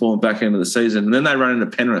really good form back end of the season. And then they run into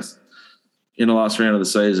Penrith in the last round of the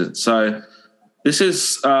season. So this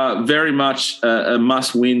is very much a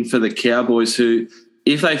must-win for the Cowboys, who,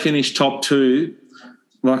 if they finish top 2,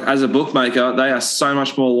 like as a bookmaker, they are so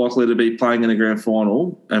much more likely to be playing in the grand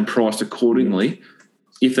final and priced accordingly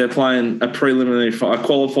if they're playing a preliminary, a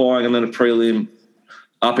qualifying and then a prelim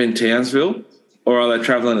up in Townsville, or are they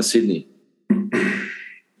travelling to Sydney?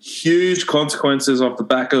 Huge consequences off the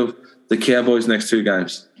back of the Cowboys' next 2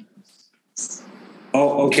 games.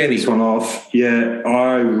 I'll kick this one off. Yeah,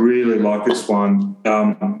 I really like this one.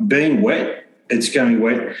 Being wet, it's going to be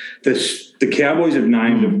wet. The Cowboys have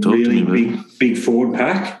named a really big forward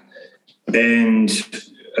pack, and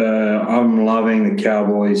I'm loving the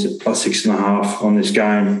Cowboys at plus 6.5 on this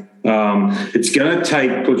game. It's going to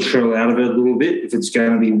take Latrell out of it a little bit if it's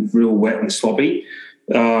going to be real wet and sloppy.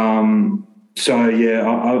 So yeah,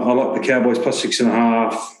 I like the Cowboys plus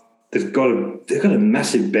 6.5. They've got a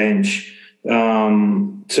massive bench.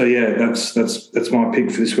 So yeah, that's my pick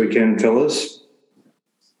for this weekend, fellas.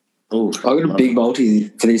 Oh, I got a big multi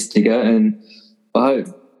for this ticker, and I hope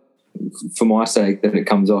for my sake that it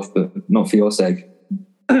comes off, but not for your sake.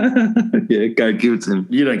 Yeah, go give it to him.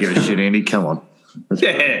 You don't give a shit, Andy. Come on.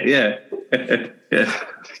 Yeah.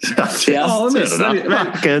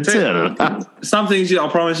 Some things I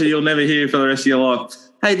promise you, you'll never hear for the rest of your life.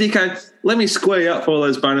 Hey, Dicko, let me square you up for all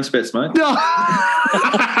those bonus bets, mate.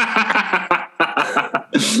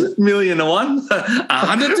 Million to 1,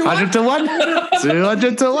 100 to 1, 100 to 1,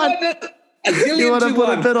 200 to 1. You want to put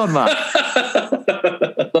a bet on, mate?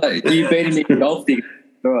 You beat him in golf, Dick.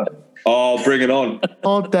 Right. Oh, bring it on.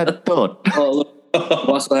 Hold that thought. Oh, look.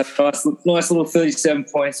 Nice little 37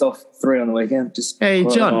 points off 3 on the weekend. Hey,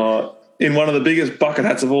 John. In one of the biggest bucket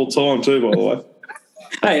hats of all time, too, by the way.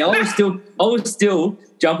 Hey, I was still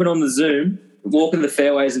jumping on the Zoom, walking the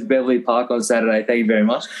fairways of Beverly Park on Saturday. Thank you very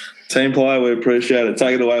much. Team player, we appreciate it.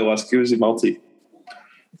 Take it away, Wuss. Give us your multi.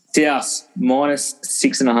 South, minus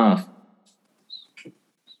 6.5.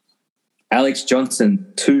 Alex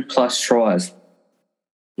Johnson, 2+ tries.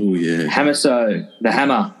 Oh, yeah. Hamaso, the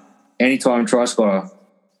hammer, anytime try scorer.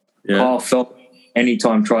 Yeah. Kyle Feldt,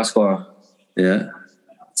 anytime try scorer. Yeah.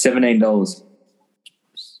 $17.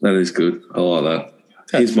 That is good. I like that.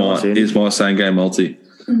 Here's my same game multi.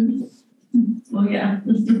 Oh, yeah.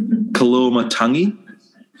 Kalua Matangi.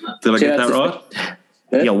 Did I get that right?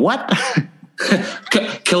 Yeah, what?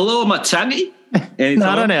 Kalua Matangi? No,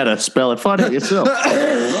 I don't know how to spell it. Find out yourself.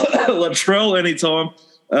 Latrell anytime.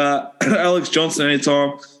 Alex Johnson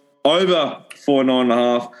anytime. Over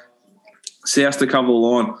 49.5. South to cover the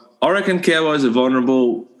line. I reckon Cowboys are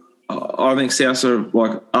vulnerable. I think South are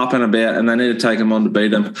like up and about, and they need to take them on to beat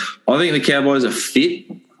them. I think the Cowboys are fit.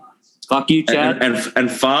 Fuck you, Chad. And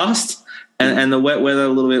fast, and the wet weather a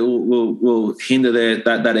little bit will hinder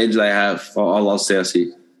that edge they have. I love South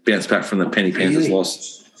here. Bounce back from the Penny Panthers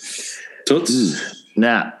loss. Toots?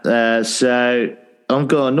 Nah. So I'm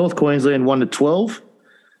going North Queensland 1-12.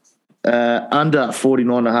 Under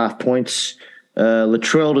 49.5 points.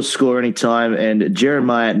 Latrell to score anytime, and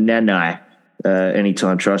Jeremiah Nanai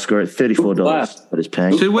anytime try score at $34. That is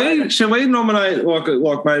paying. Should we nominate like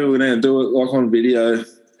maybe we're going to do it like on video,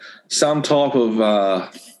 some type of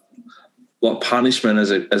like punishment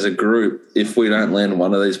as a group if we don't land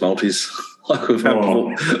one of these multis? Like we've had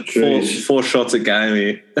four shots a game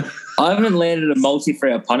here. I haven't landed a multi for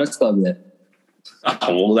our punters club yet.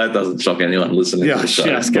 Oh, well, that doesn't shock anyone listening to the show.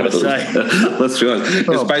 Yeah, I was going to say. Let's be honest.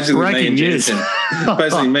 It's basically me and Jansen.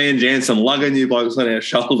 Basically me and Jansen lugging you blokes on our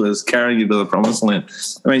shoulders, carrying you to the promised land.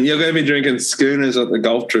 I mean, you're going to be drinking schooners at the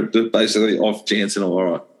golf trip to basically off Jansen, all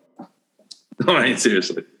right. I mean,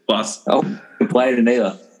 seriously. Plus. Oh, we played it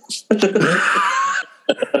either.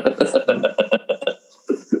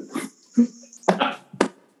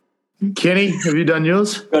 Kenny, have you done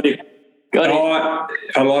yours? Got it.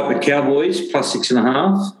 I like the Cowboys plus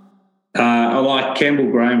 6.5. I like Campbell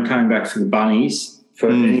Graham coming back for the Bunnies for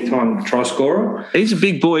anytime try scorer. He's a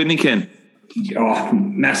big boy, isn't he, Ken? Oh,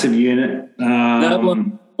 massive unit.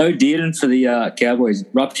 No Dearden for the Cowboys.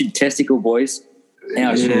 Ruptured testicle, boys. We've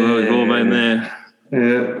all been there.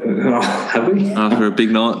 Have we? After a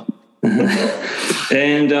big night.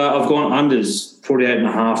 And I've gone unders,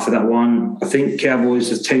 48.5 for that one. I think Cowboys,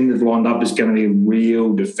 the team they've lined up, is going to be a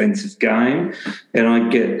real defensive game. And I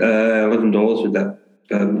get $11 with that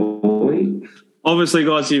boy. Obviously,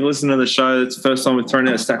 guys, you've listened to the show. It's the first time we've thrown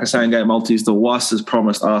out a stack of same-game multis. The Wuss has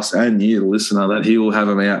promised us and you, the listener, that he will have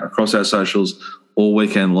them out across our socials all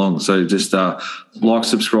weekend long. So just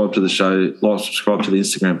subscribe to the show, subscribe to the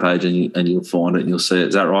Instagram page, and you'll find it and you'll see it.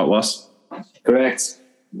 Is that right, Wuss? Correct.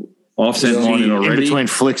 I've sent mine in already. In between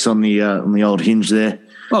flicks on the old hinge there.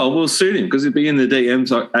 Oh, we'll suit him because he'd be in the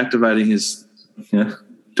DMs activating his,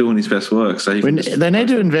 doing his best work. So they need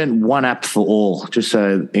to invent one app for all, just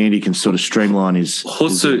so Andy can sort of streamline his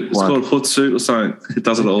Hootsuite. It's called Hootsuite or something. It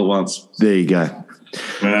does it all at once. There you go.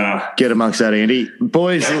 Get amongst that, Andy.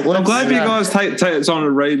 Boys, I'm glad you guys take the time to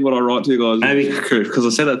read what I write to you guys. Maybe because I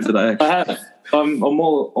said that today. I'm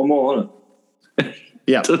all on it.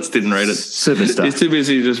 Yeah, Toots didn't read it. Super stuff. He's too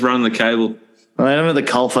busy just running the cable. I'm at the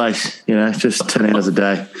coalface, just 10 hours a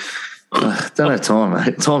day. Don't have time,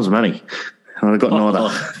 mate. Time's money. I've got neither.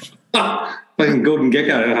 Fucking Gordon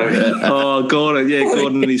Gecko. Oh, Gordon. Yeah,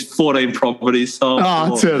 Gordon and his 14 properties. Turn it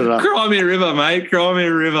up. Cry me a river, mate. Cry me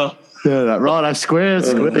a river. Turn it up. Right, square.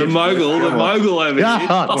 The mogul over here.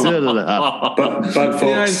 Turn it up. Bud Fox.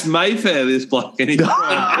 Name's Mayfair, this bloke, and he's 24.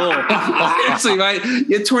 Seriously, mate,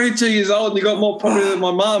 you're 22 years old and you got more property than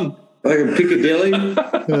my mum. Like a Piccadilly.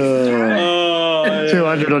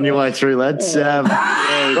 200 on your way through, lads. Don't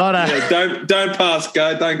pass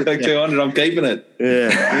go. Don't click 200. I'm keeping it. Yeah.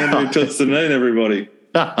 Andrew Toots the moon, everybody.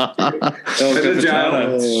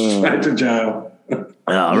 Straight to jail.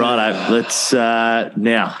 All right, let's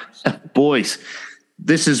now, boys.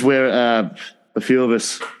 This is where a few of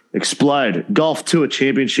us explode. Golf Tour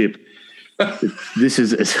Championship. This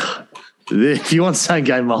is if you want same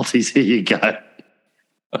game multis, here you go.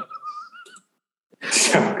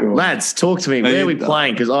 Cool. Lads, talk to me. Where are we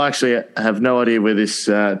playing? Because I actually have no idea where this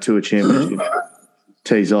Tour Championship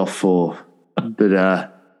tees off for.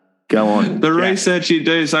 But go on. The research you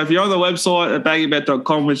do. So if you're on the website at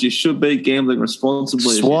baggybet.com, which you should be, gambling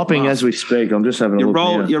responsibly. Swiping as we speak. I'm just having a look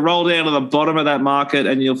now. You roll down to the bottom of that market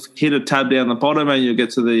and you'll hit a tab down the bottom and you'll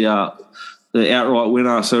get to the outright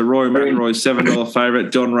winner. So Rory McIlroy, $7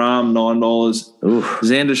 favourite. John Rahm, $9.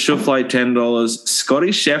 Xander Schauffele, $10. Scotty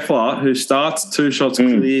Scheffler, who starts 2 shots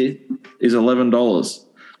clear, is $11.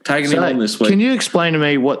 Taking him on this week. Can you explain to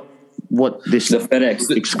me what this the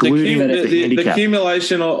FedEx excluding the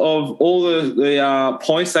accumulation of all the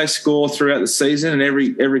points they score throughout the season and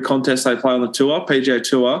every contest they play on the tour, PGA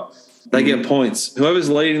Tour, they get points. Whoever's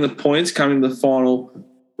leading the points coming to the final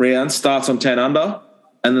round starts on 10 under.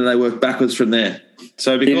 And then they work backwards from there.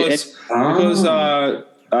 So because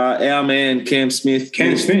our man Cam Smith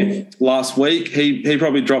last week, he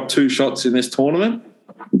probably dropped 2 shots in this tournament.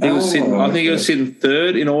 I think he was sitting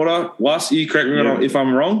third in order. Wuss, you correct me if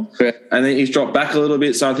I'm wrong. Correct. And then he's dropped back a little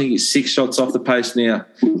bit, so I think he's 6 shots off the pace now.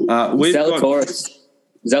 Zalatoris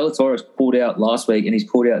pulled out last week and he's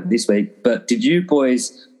pulled out this week. But did you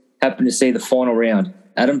boys happen to see the final round?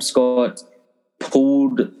 Adam Scott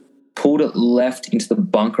pulled it left into the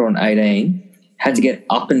bunker on 18, had to get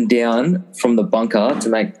up and down from the bunker to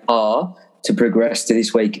make par to progress to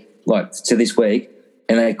this week,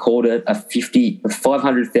 and they called it a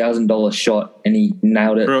 $500,000 shot, and he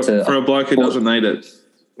nailed it for a bloke who doesn't need it.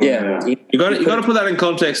 Yeah, you got to put that in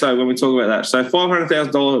context though when we talk about that. So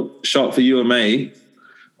 $500,000 shot for you and me,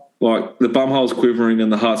 like the bumhole's quivering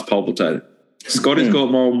and the heart's palpitating. Scotty's got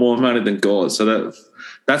more money than God, so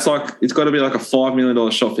that's like it's got to be like a $5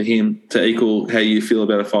 million shot for him to equal how you feel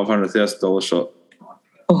about a $500,000 shot.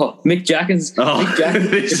 Oh, Mick Jackins.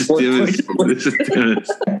 This is Dimmers.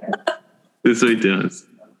 This is Dimmers.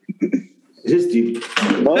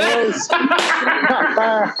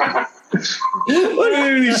 Look at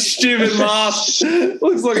him, his stupid mask.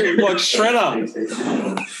 Looks like Shredder.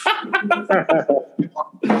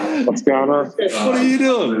 What's going on? What are you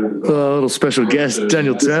doing? A little special guest,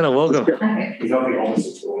 Daniel Turner. Welcome.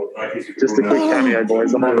 Just a quick cameo,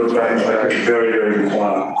 boys. I'm on the train. Very, very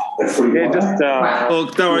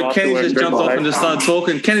Look, don't worry. Kenny just jumped off and just started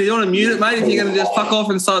talking. Kenny, do you want to mute it, mate? If you're going to just fuck off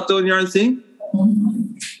and start doing your own thing?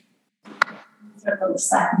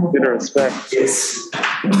 Bit of respect. Yes.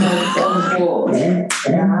 Hey,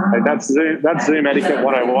 that's Zoom etiquette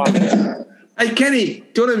 101. Hey, Kenny,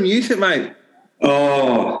 do you want to mute it, mate?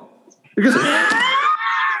 Oh.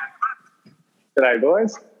 G'day,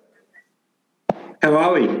 boys. How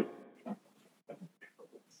are we?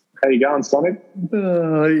 How you going, Sonic?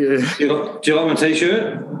 Yeah. Do you like my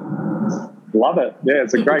T-shirt? Love it. Yeah,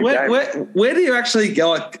 it's a great game. Where do you actually go?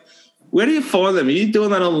 Like, Where do you find them? Are you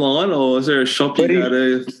doing that online, or is there a shop you go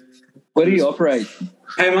to? Where do you operate?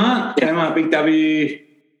 Kmart, Big W.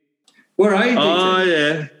 Where are you? Oh,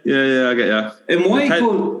 yeah. I get you. And why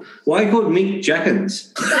are you called Mick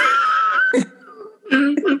Jackins?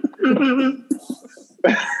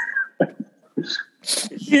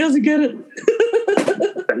 He doesn't get it.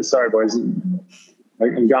 I'm sorry, boys. I'm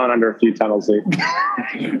going under a few tunnels here.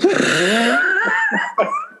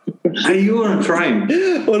 Are you on a train?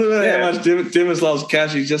 What about how much Dimas loves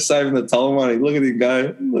cash? He's just saving the toll money. Look at him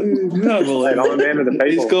go. Mate, I'm a man of the people.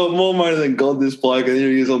 He's got more money than God, this bloke, and here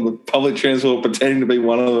he is on the public transport pretending to be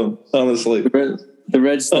one of them, honestly. The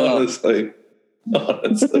Red Star. Honestly.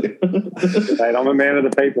 Mate, I'm a man of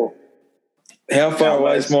the people. How far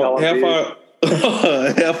away is my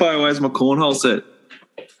cornhole set?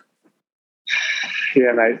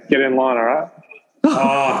 Yeah, mate. Get in line, all right?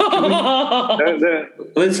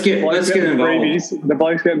 Let's get involved. Freebies. The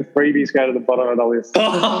bloke's getting freebies go to the bottom of the list.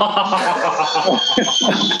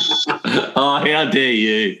 Oh, how dare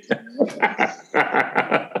you?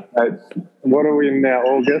 Mate, what are we in now?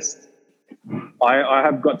 August? I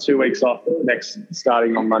have got 2 weeks off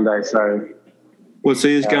starting on Monday, so... Well, so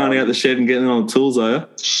you're just going out the shed and getting on the tools, are you?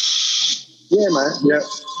 Yeah, mate. Yeah.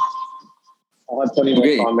 I'll have plenty more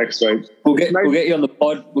time next week. We'll get you on the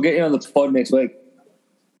pod. We'll get you on the pod next week.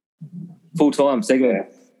 Full time segment. Yeah.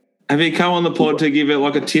 Have you come on the pod to give it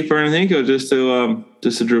like a tip or anything, or just to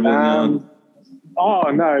dribble on?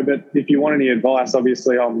 Oh no, but if you want any advice,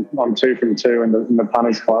 obviously I'm 2 from 2 in the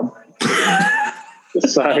punters club.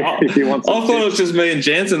 So if you want, I thought it was just me and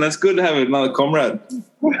Jansen. That's good to have another comrade.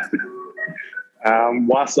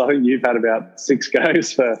 Wuss, I think you've had about 6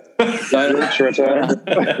 goes for each return.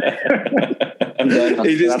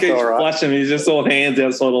 He just keeps all right. flashing. He's just all hands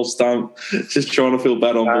outside all stump, just trying to feel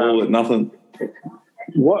bad on ball with nothing.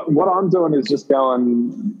 What I'm doing is just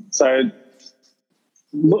going. So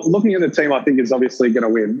looking at the team, I think is obviously going to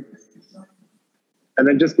win, and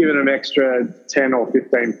then just giving an extra 10 or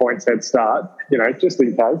 15 points head start. Just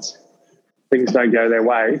in case things don't go their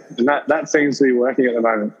way, and that seems to be working at the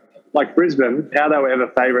moment. Like Brisbane, how they were ever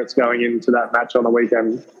favourites going into that match on the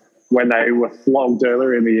weekend when they were flogged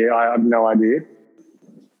earlier in the year, I have no idea.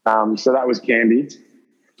 So that was candied.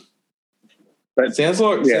 But sounds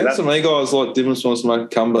to me, guys, like Dimas wants to make a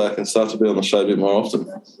comeback and start to be on the show a bit more often.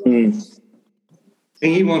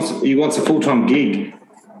 He wants a full-time gig.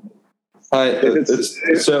 Hey,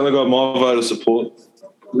 it's certainly got my vote of support.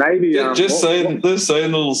 Maybe just seeing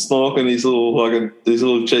little snork and his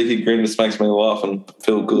little cheeky grin just makes me laugh and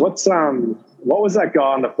feel good. What was that guy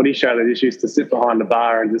on the footy show that just used to sit behind the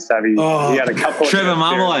bar and just have he had a couple Trevor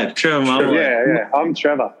Marmalade. Yeah. I'm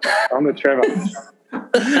Trevor. I'm the Trevor.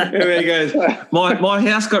 Here he goes. My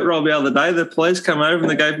house got robbed the other day. The police come over and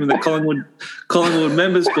they gave me the Collingwood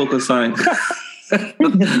members book or something.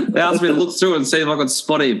 They asked me to look through it and see if I could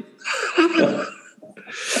spot him.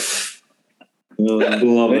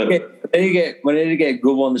 Love it. We need to get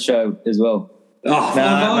Goob on the show as well. Oh, no.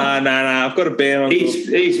 I've got a ban on.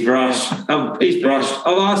 He's brushed. He's brushed.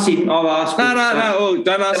 I've asked him. No. Oh,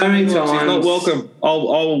 don't ask him. He's not welcome. I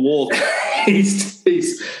will walk. he's.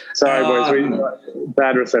 Sorry, boys.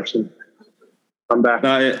 Bad reception. I'm back.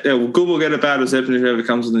 No, yeah. Well, Goob will get a bad reception if he ever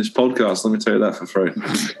comes on this podcast. Let me tell you that for free.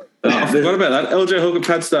 I forgot about that. LJ Hooker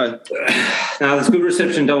Pads Day. No, there's good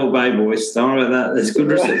reception Double Bay, boys. Don't worry about that. There's good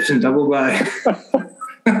reception Double Bay.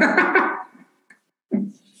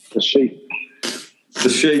 The Sheik. The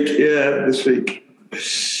Sheik.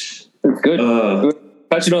 That's good.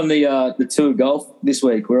 Touching on the tour golf this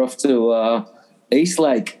week, we're off to East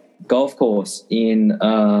Lake Golf Course in,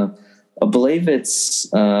 I believe it's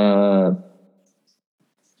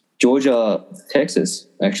Georgia, Texas,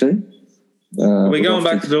 actually. We're going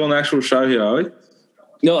back to doing an actual show here, are we?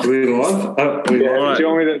 No. Are we live? Right. Do you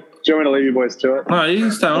want me to leave you boys to it? No, you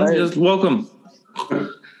can stay on. Just welcome.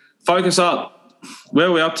 Focus up. Where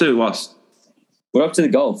are we up to, Wuss? We're up to the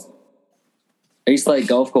golf. East Lake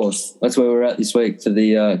Golf Course. That's where we're at this week for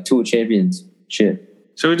the Tour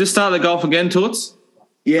Championship. Shall we just start the golf again, Toots?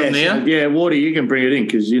 Yeah, Wardy, you can bring it in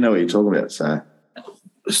because you know what you're talking about. So,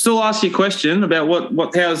 still ask you a question about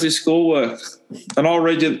what how does this score work? And I'll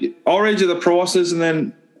read you the prices, and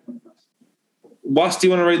then Wuss, do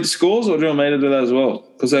you want to read the scores, or do you want me to do that as well?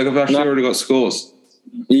 Because I've actually already got scores.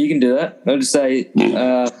 You can do that. I'll just say,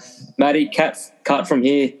 Matty, cut from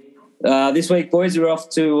here. This week, boys, we're off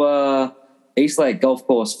to East Lake Golf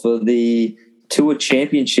Course for the Tour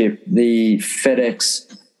Championship. The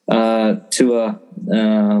FedEx Tour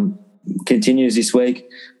continues this week.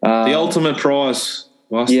 The ultimate prize.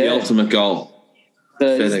 What's the ultimate goal?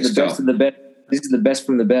 This is the best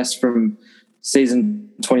from the best from season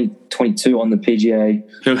 2022 on the PGA.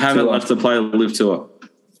 Who haven't Tour. left to play the Live Tour.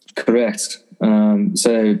 Correct.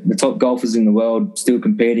 So the top golfers in the world still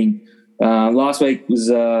competing. Last week was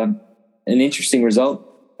an interesting result.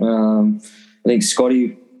 I think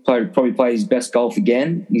Scotty probably played his best golf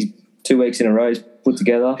again. He's 2 weeks in a row he's put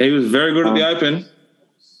together. He was very good at the Open.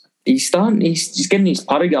 He's just getting his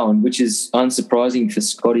putter going, which is unsurprising for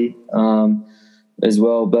Scotty as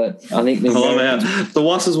well. But I think I love how the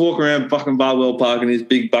Wuss is walking around fucking Bardwell Park in his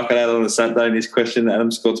big bucket hat on a Saturday and he's questioning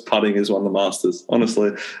Adam Scott's putting has won the Masters.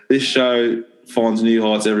 Honestly, this show finds new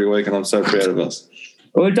heights every week and I'm so proud of us.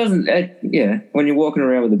 Well, it doesn't. When you're walking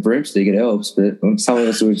around with a broomstick, it helps. But some of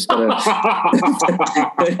us have just got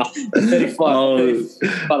a 35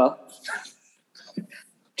 putter.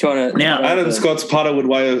 Trying to now, Adam Scott's putter would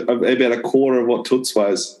weigh about a quarter of what Toots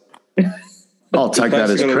weighs. I'll take that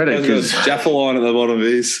as credit because Jaffa line at the bottom of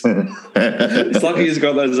his. It's lucky he's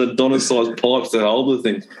got those Adonis-sized pipes to hold the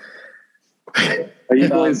thing. Are you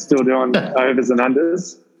boys still doing overs and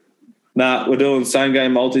unders? Nah, we're doing same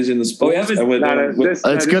game multis in the sport. It's going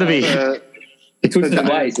to be.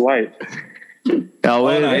 It's late.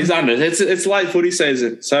 No, he's under. It's late footy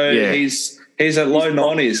season, so he's at low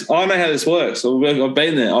 90s. I know how this works. I've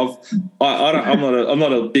been there. I'm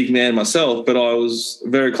not a big man myself, but I was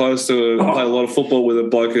very close to play a lot of football with a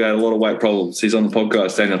bloke who had a lot of weight problems. He's on the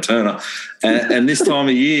podcast, Daniel Turner, and this time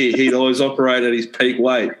of year he'd always operate at his peak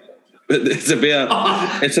weight. It's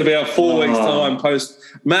about 4 weeks time post.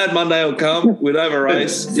 Mad Monday will come. We'd have a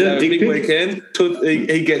race. Big weekend.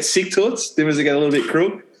 He gets sick Toots. Then as he get a little bit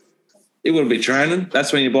crook, he wouldn't be training.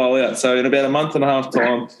 That's when you blow out. So in about a month and a half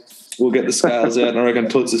time, we'll get the scales out, and I reckon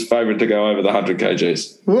Toots is favourite to go over the 100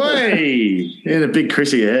 kgs. Way! In a big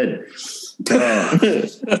Chrissy ahead.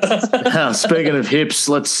 Oh. Speaking of hips,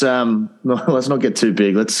 let's not get too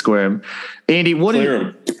big. Let's square them. Andy,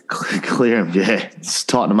 clear them? Yeah, let's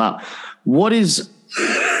tighten them up.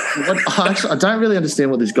 I don't really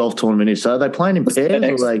understand what this golf tournament is. So are they playing in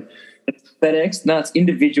pairs or like FedEx? No, it's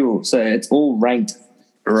individual, so it's all ranked.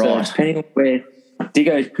 Right. So depending on where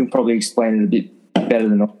Dicko can probably explain it a bit better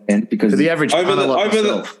than I can because the average over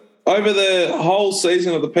the whole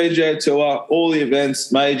season of the PGA Tour, all the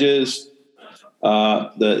events, majors,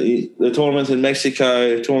 the tournaments in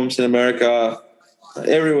Mexico, tournaments in America,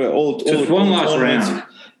 everywhere, all one last round.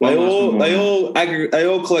 They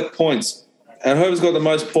all collect points, and whoever's got the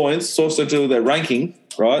most points, it's also to do with their ranking,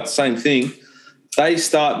 right? Same thing. They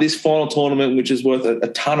start this final tournament, which is worth a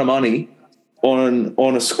ton of money,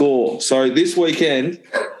 on a score. So this weekend,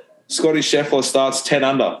 Scotty Scheffler starts 10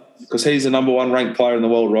 under because he's the number one ranked player in the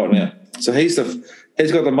world right now. So he's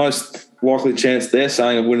got the most likely chance, they're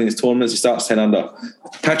saying, of winning this tournament. He starts 10 under.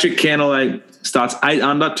 Patrick Cantlay starts 8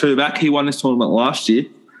 under, 2 back. He won this tournament last year.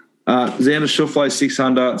 Xander Schauffele 6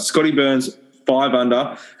 under. Scotty Burns 5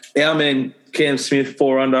 under. Our man Cam Smith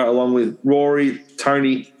 4 under, along with Rory,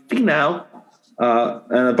 Tony, Finau,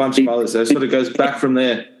 and a bunch of others. So it sort of goes back from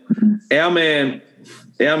there. Our man,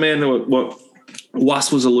 what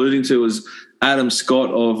Wuss was alluding to was Adam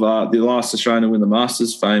Scott of the last Australian to win the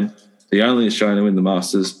Masters fame, the only Australian to win the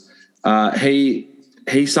Masters. He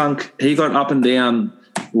got up and down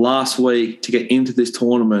last week to get into this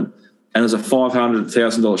tournament, and it was a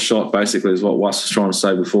 $500,000 shot, basically, is what Wuss was trying to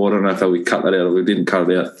say before. I don't know if we cut that out or we didn't cut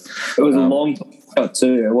it out. It was a long shot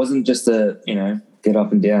too. It wasn't just get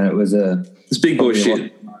up and down. It was it's big boy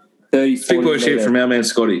shit. 30, big boy shit from our man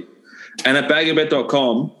Scotty. And at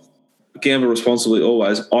BaggyBet.com, gamble responsibly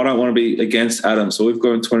always. I don't want to be against Adam, so we've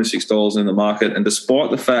got him $26 in the market. And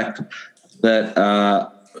despite the fact that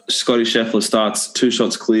Scotty Scheffler starts 2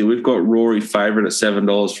 shots clear, we've got Rory favourite at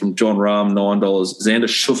 $7 from John Rahm, $9. Xander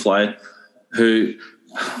Schauffele, who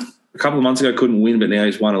a couple of months ago couldn't win, but now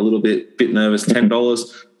he's won a little bit nervous,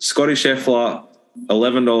 $10. Scotty Scheffler,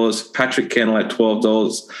 $11. Patrick Cantlay,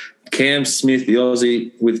 $12. Cam Smith, the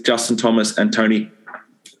Aussie, with Justin Thomas and Tony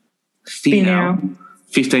Finau,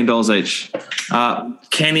 $15 each.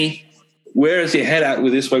 Kenny, where is your head at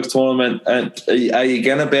with this week's tournament? And are you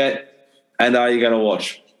going to bet and are you going to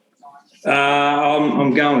watch?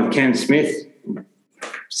 I'm going with Cam Smith.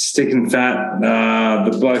 Sticking fat.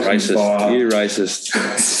 The bloke's racist. on fire. You racist.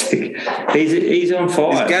 He's on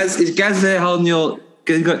fire. Is Gaz there holding your...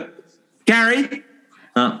 Gary?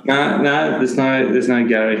 No, there's no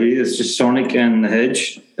Gary here. It's just Sonic and the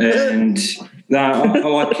Hedge. And no,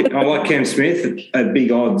 I like Cam Smith at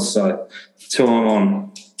big odds, so that's who I'm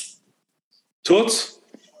on. Toots?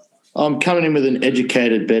 I'm coming in with an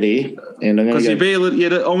educated bet here, and I'm going to go.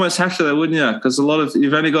 You'd almost have to, though, wouldn't you? Because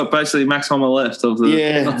you've only got basically Max Homer left of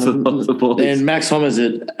the of the boys. And Max Homer's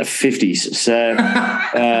at 50s. So,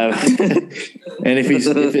 and if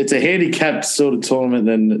it's a handicapped sort of tournament,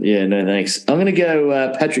 then no thanks. I'm going to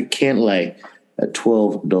go Patrick Cantlay at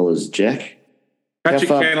 $12, Jack.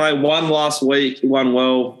 Patrick Cantlay won last week. He won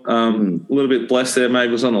well. A little bit blessed there.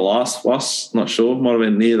 Maybe was on the last Wuss. Not sure. Might have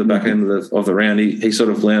been near the back end of the round. He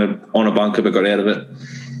sort of landed on a bunker but got out of it.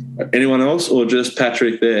 Anyone else or just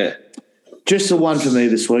Patrick there? Just the one for me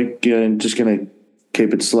this week. Just going to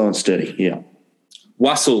keep it slow and steady. Yeah.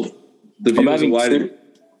 Wussel. The viewers are waiting.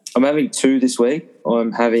 I'm having two this week.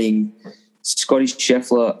 I'm having Scotty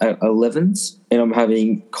Scheffler at 11s and I'm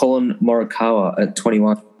having Colin Morikawa at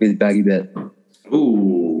 21 with BaggyBet.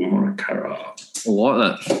 Ooh, Morikawa. I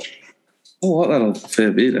like that a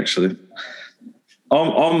fair bit, actually.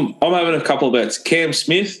 I'm having a couple of bets. Cam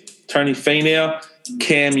Smith, Tony Finau,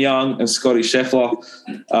 Cam Young, and Scotty Scheffler.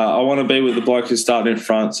 I want to be with the bloke who's starting in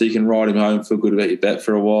front so you can ride him home, feel good about your bet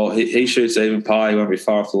for a while. He shoots even par. He won't be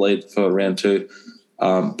far off the lead for round two.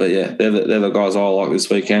 But, yeah, they're the guys I like this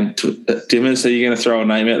weekend. Dimmers, are you going to throw a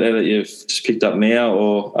name out there that you've just picked up now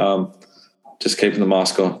or just keeping the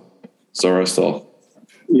mask on? Zorro style.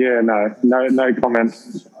 Yeah, no comment.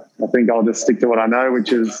 I think I'll just stick to what I know,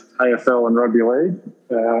 which is AFL and Rugby League,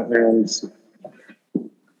 and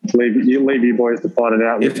leave you boys to fight it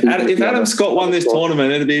out. If Adam Scott won this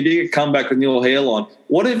tournament, it'd be a bigger comeback than your hairline.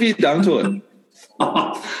 What have you done to it?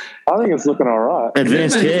 I think it's looking all right.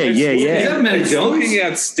 Advanced hair, yeah. It's looking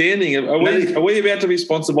outstanding. Are we about to be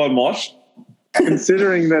sponsored by Mosh?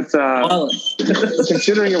 Considering it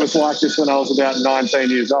was like this when I was about 19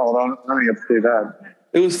 years old, I don't think it's too bad.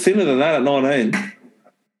 It was thinner than that at 19.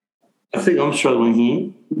 I think I'm struggling here.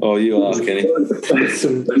 Oh, you are, Kenny.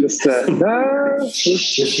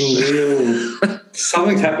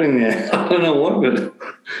 Something's happening there. I don't know what, but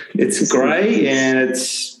it's grey and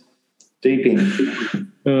it's deep in.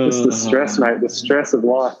 Just the stress, mate. The stress of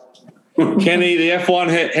life. Kenny, the F1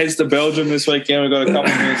 heads to Belgium this weekend. We've got a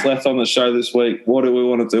couple of minutes left on the show this week. What do we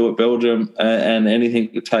want to do at Belgium and anything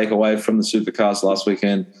to take away from the supercars last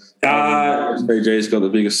weekend? BG's got the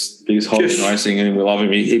biggest hobby in racing and we love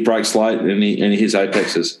him. He breaks late and he hits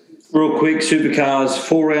apexes. Real quick, supercars,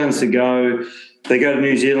 4 rounds to go. They go to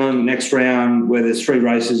New Zealand next round where there's 3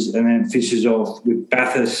 races and then finishes off with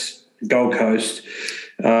Bathurst, Gold Coast,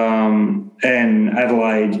 and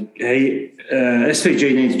Adelaide.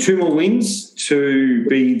 SVG needs 2 more wins to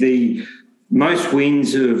be the most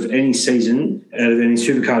wins of any season out of any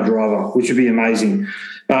supercar driver, which would be amazing.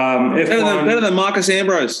 Better than Marcus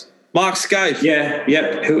Ambrose, Mark Scaife. Yeah,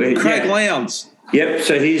 yep. Craig Lowndes. Yep.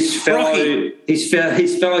 So his fellow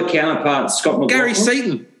counterpart Scott McLaughlin. Gary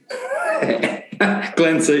Seaton.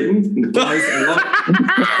 Glenn Seaton.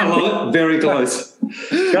 I love it. Very close.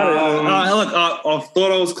 Look, I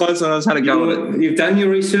thought I was close and I just had to go with it. You've done your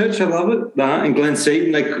research. I love it. And Glenn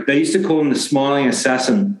Seaton, they used to call him the Smiling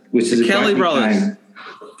Assassin, which is a Kelly great brothers. Name.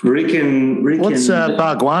 Rick What's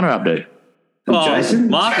Bargwanna up to? Jason?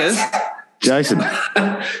 Marcus. Jason.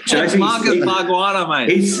 Marcus Bargwanna, mate.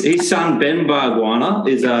 His son Ben Bargwanna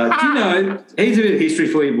is here's a bit of history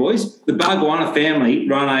for you boys. The Bargwanna family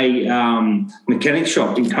run a mechanic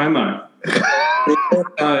shop in Como.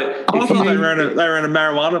 I thought they were in a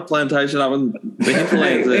marijuana plantation up in the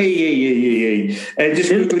hinterlands. Yeah. And just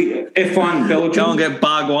quickly, F1 Belgium. Go and get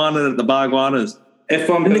Bargwanna at the Bargwannas.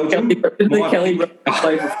 F1 Belgium.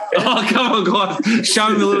 Oh, come on, guys. Show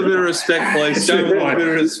him a little bit of respect, please. Show him a little bit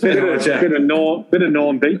of respect. Bit of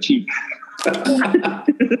Norm Beachy.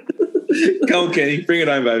 Go on, Kenny. Bring it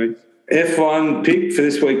home, baby. F1 pick for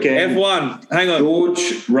this weekend. F1. Hang on.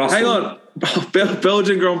 George Russell. Hang on.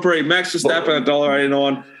 Belgian Grand Prix. Max Verstappen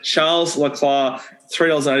 $1.89. Charles Leclerc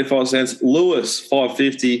 $3.85. Lewis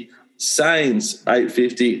 $5.50. Sainz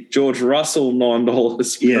 $8.50. George Russell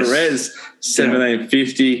 $9. Yes. Perez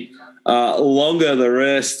 $17.50. Longer the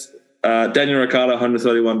rest. Daniel Ricciardo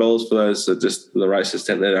 $131 for those. So just the races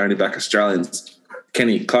they're only back Australians.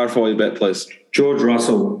 Kenny, clarify your bet, please. George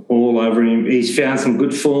Russell, all over him. He's found some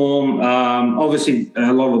good form. Obviously,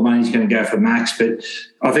 a lot of the money's going to go for Max, but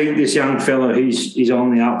I think this young fella, he's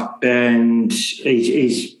on the up and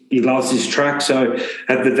he loves this track. So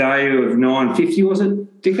at the value of $9.50, was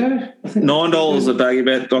it, Dicko? $9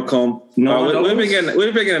 at BaggyBet.com.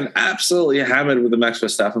 We've been getting absolutely hammered with the Max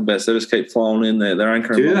Verstappen bets. They just keep flowing in there. They're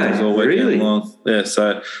anchoring all weekend long. Yeah,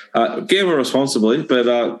 so gamble responsibly,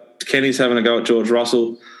 but Kenny's having a go at George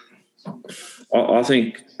Russell. I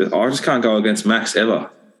think I just can't go against Max ever.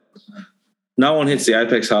 No one hits the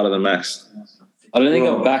apex harder than Max. I don't think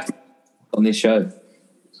I'm back on this show.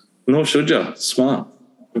 Nor should you. Smart.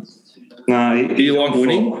 No, Do you like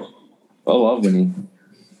winning? I love winning.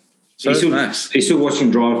 So does Max. Are you still watching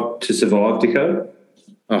Drive to Survive, Dicko?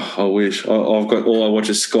 Oh, I wish. I've got all I watch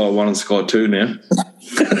is Sky 1 and Sky 2 now.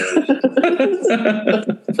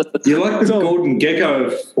 You like the Gordon Gecko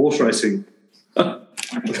of horse racing?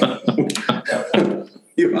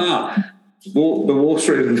 You are. The Wall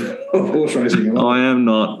Street of horse racing. I am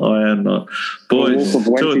not. Boys, Wolf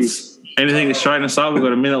of Toots, anything to straighten us up? We've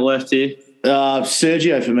got a minute left here.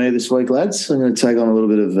 Sergio for me this week, lads. I'm going to take on a little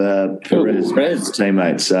bit of Perez's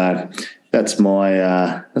teammate. So that's my.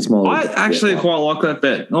 I actually quite like that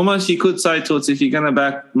bet. Almost, you could say, Toots, if you're going to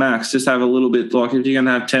back Max, just have a little bit. Like if you're going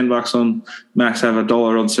to have $10 on Max, have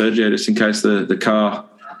 $1 on Sergio, just in case the car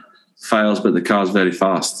fails, but the car's very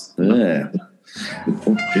fast. Yeah.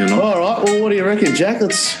 You know? All right. Well, what do you reckon, Jack?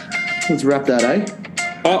 Let's wrap that, eh?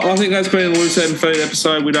 I think that's been the Wuss and Kenny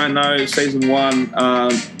episode. We don't know season 1.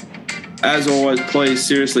 As always, please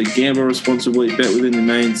seriously gamble responsibly. Bet within your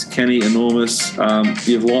means. Kenny, enormous.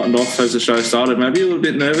 You've lightened off as the show started. Maybe a little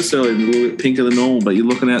bit nervous early, a little bit pinker than normal, but you're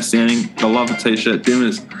looking outstanding. I love the t-shirt,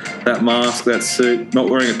 dimmers, that mask, that suit. Not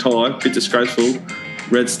wearing a tie, bit disgraceful.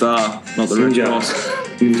 Red star, not the red cross.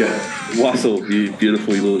 Ninja. Wassel, you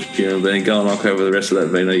beautiful little human being. Go and knock over the rest of that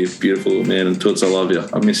vino, you beautiful little man. And Toots, I love you.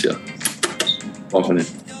 I miss you. Bye for now.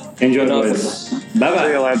 Enjoy, boys. Bye-bye.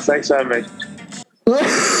 See you, lads. Thanks for having me.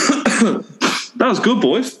 That was good,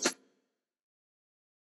 boys.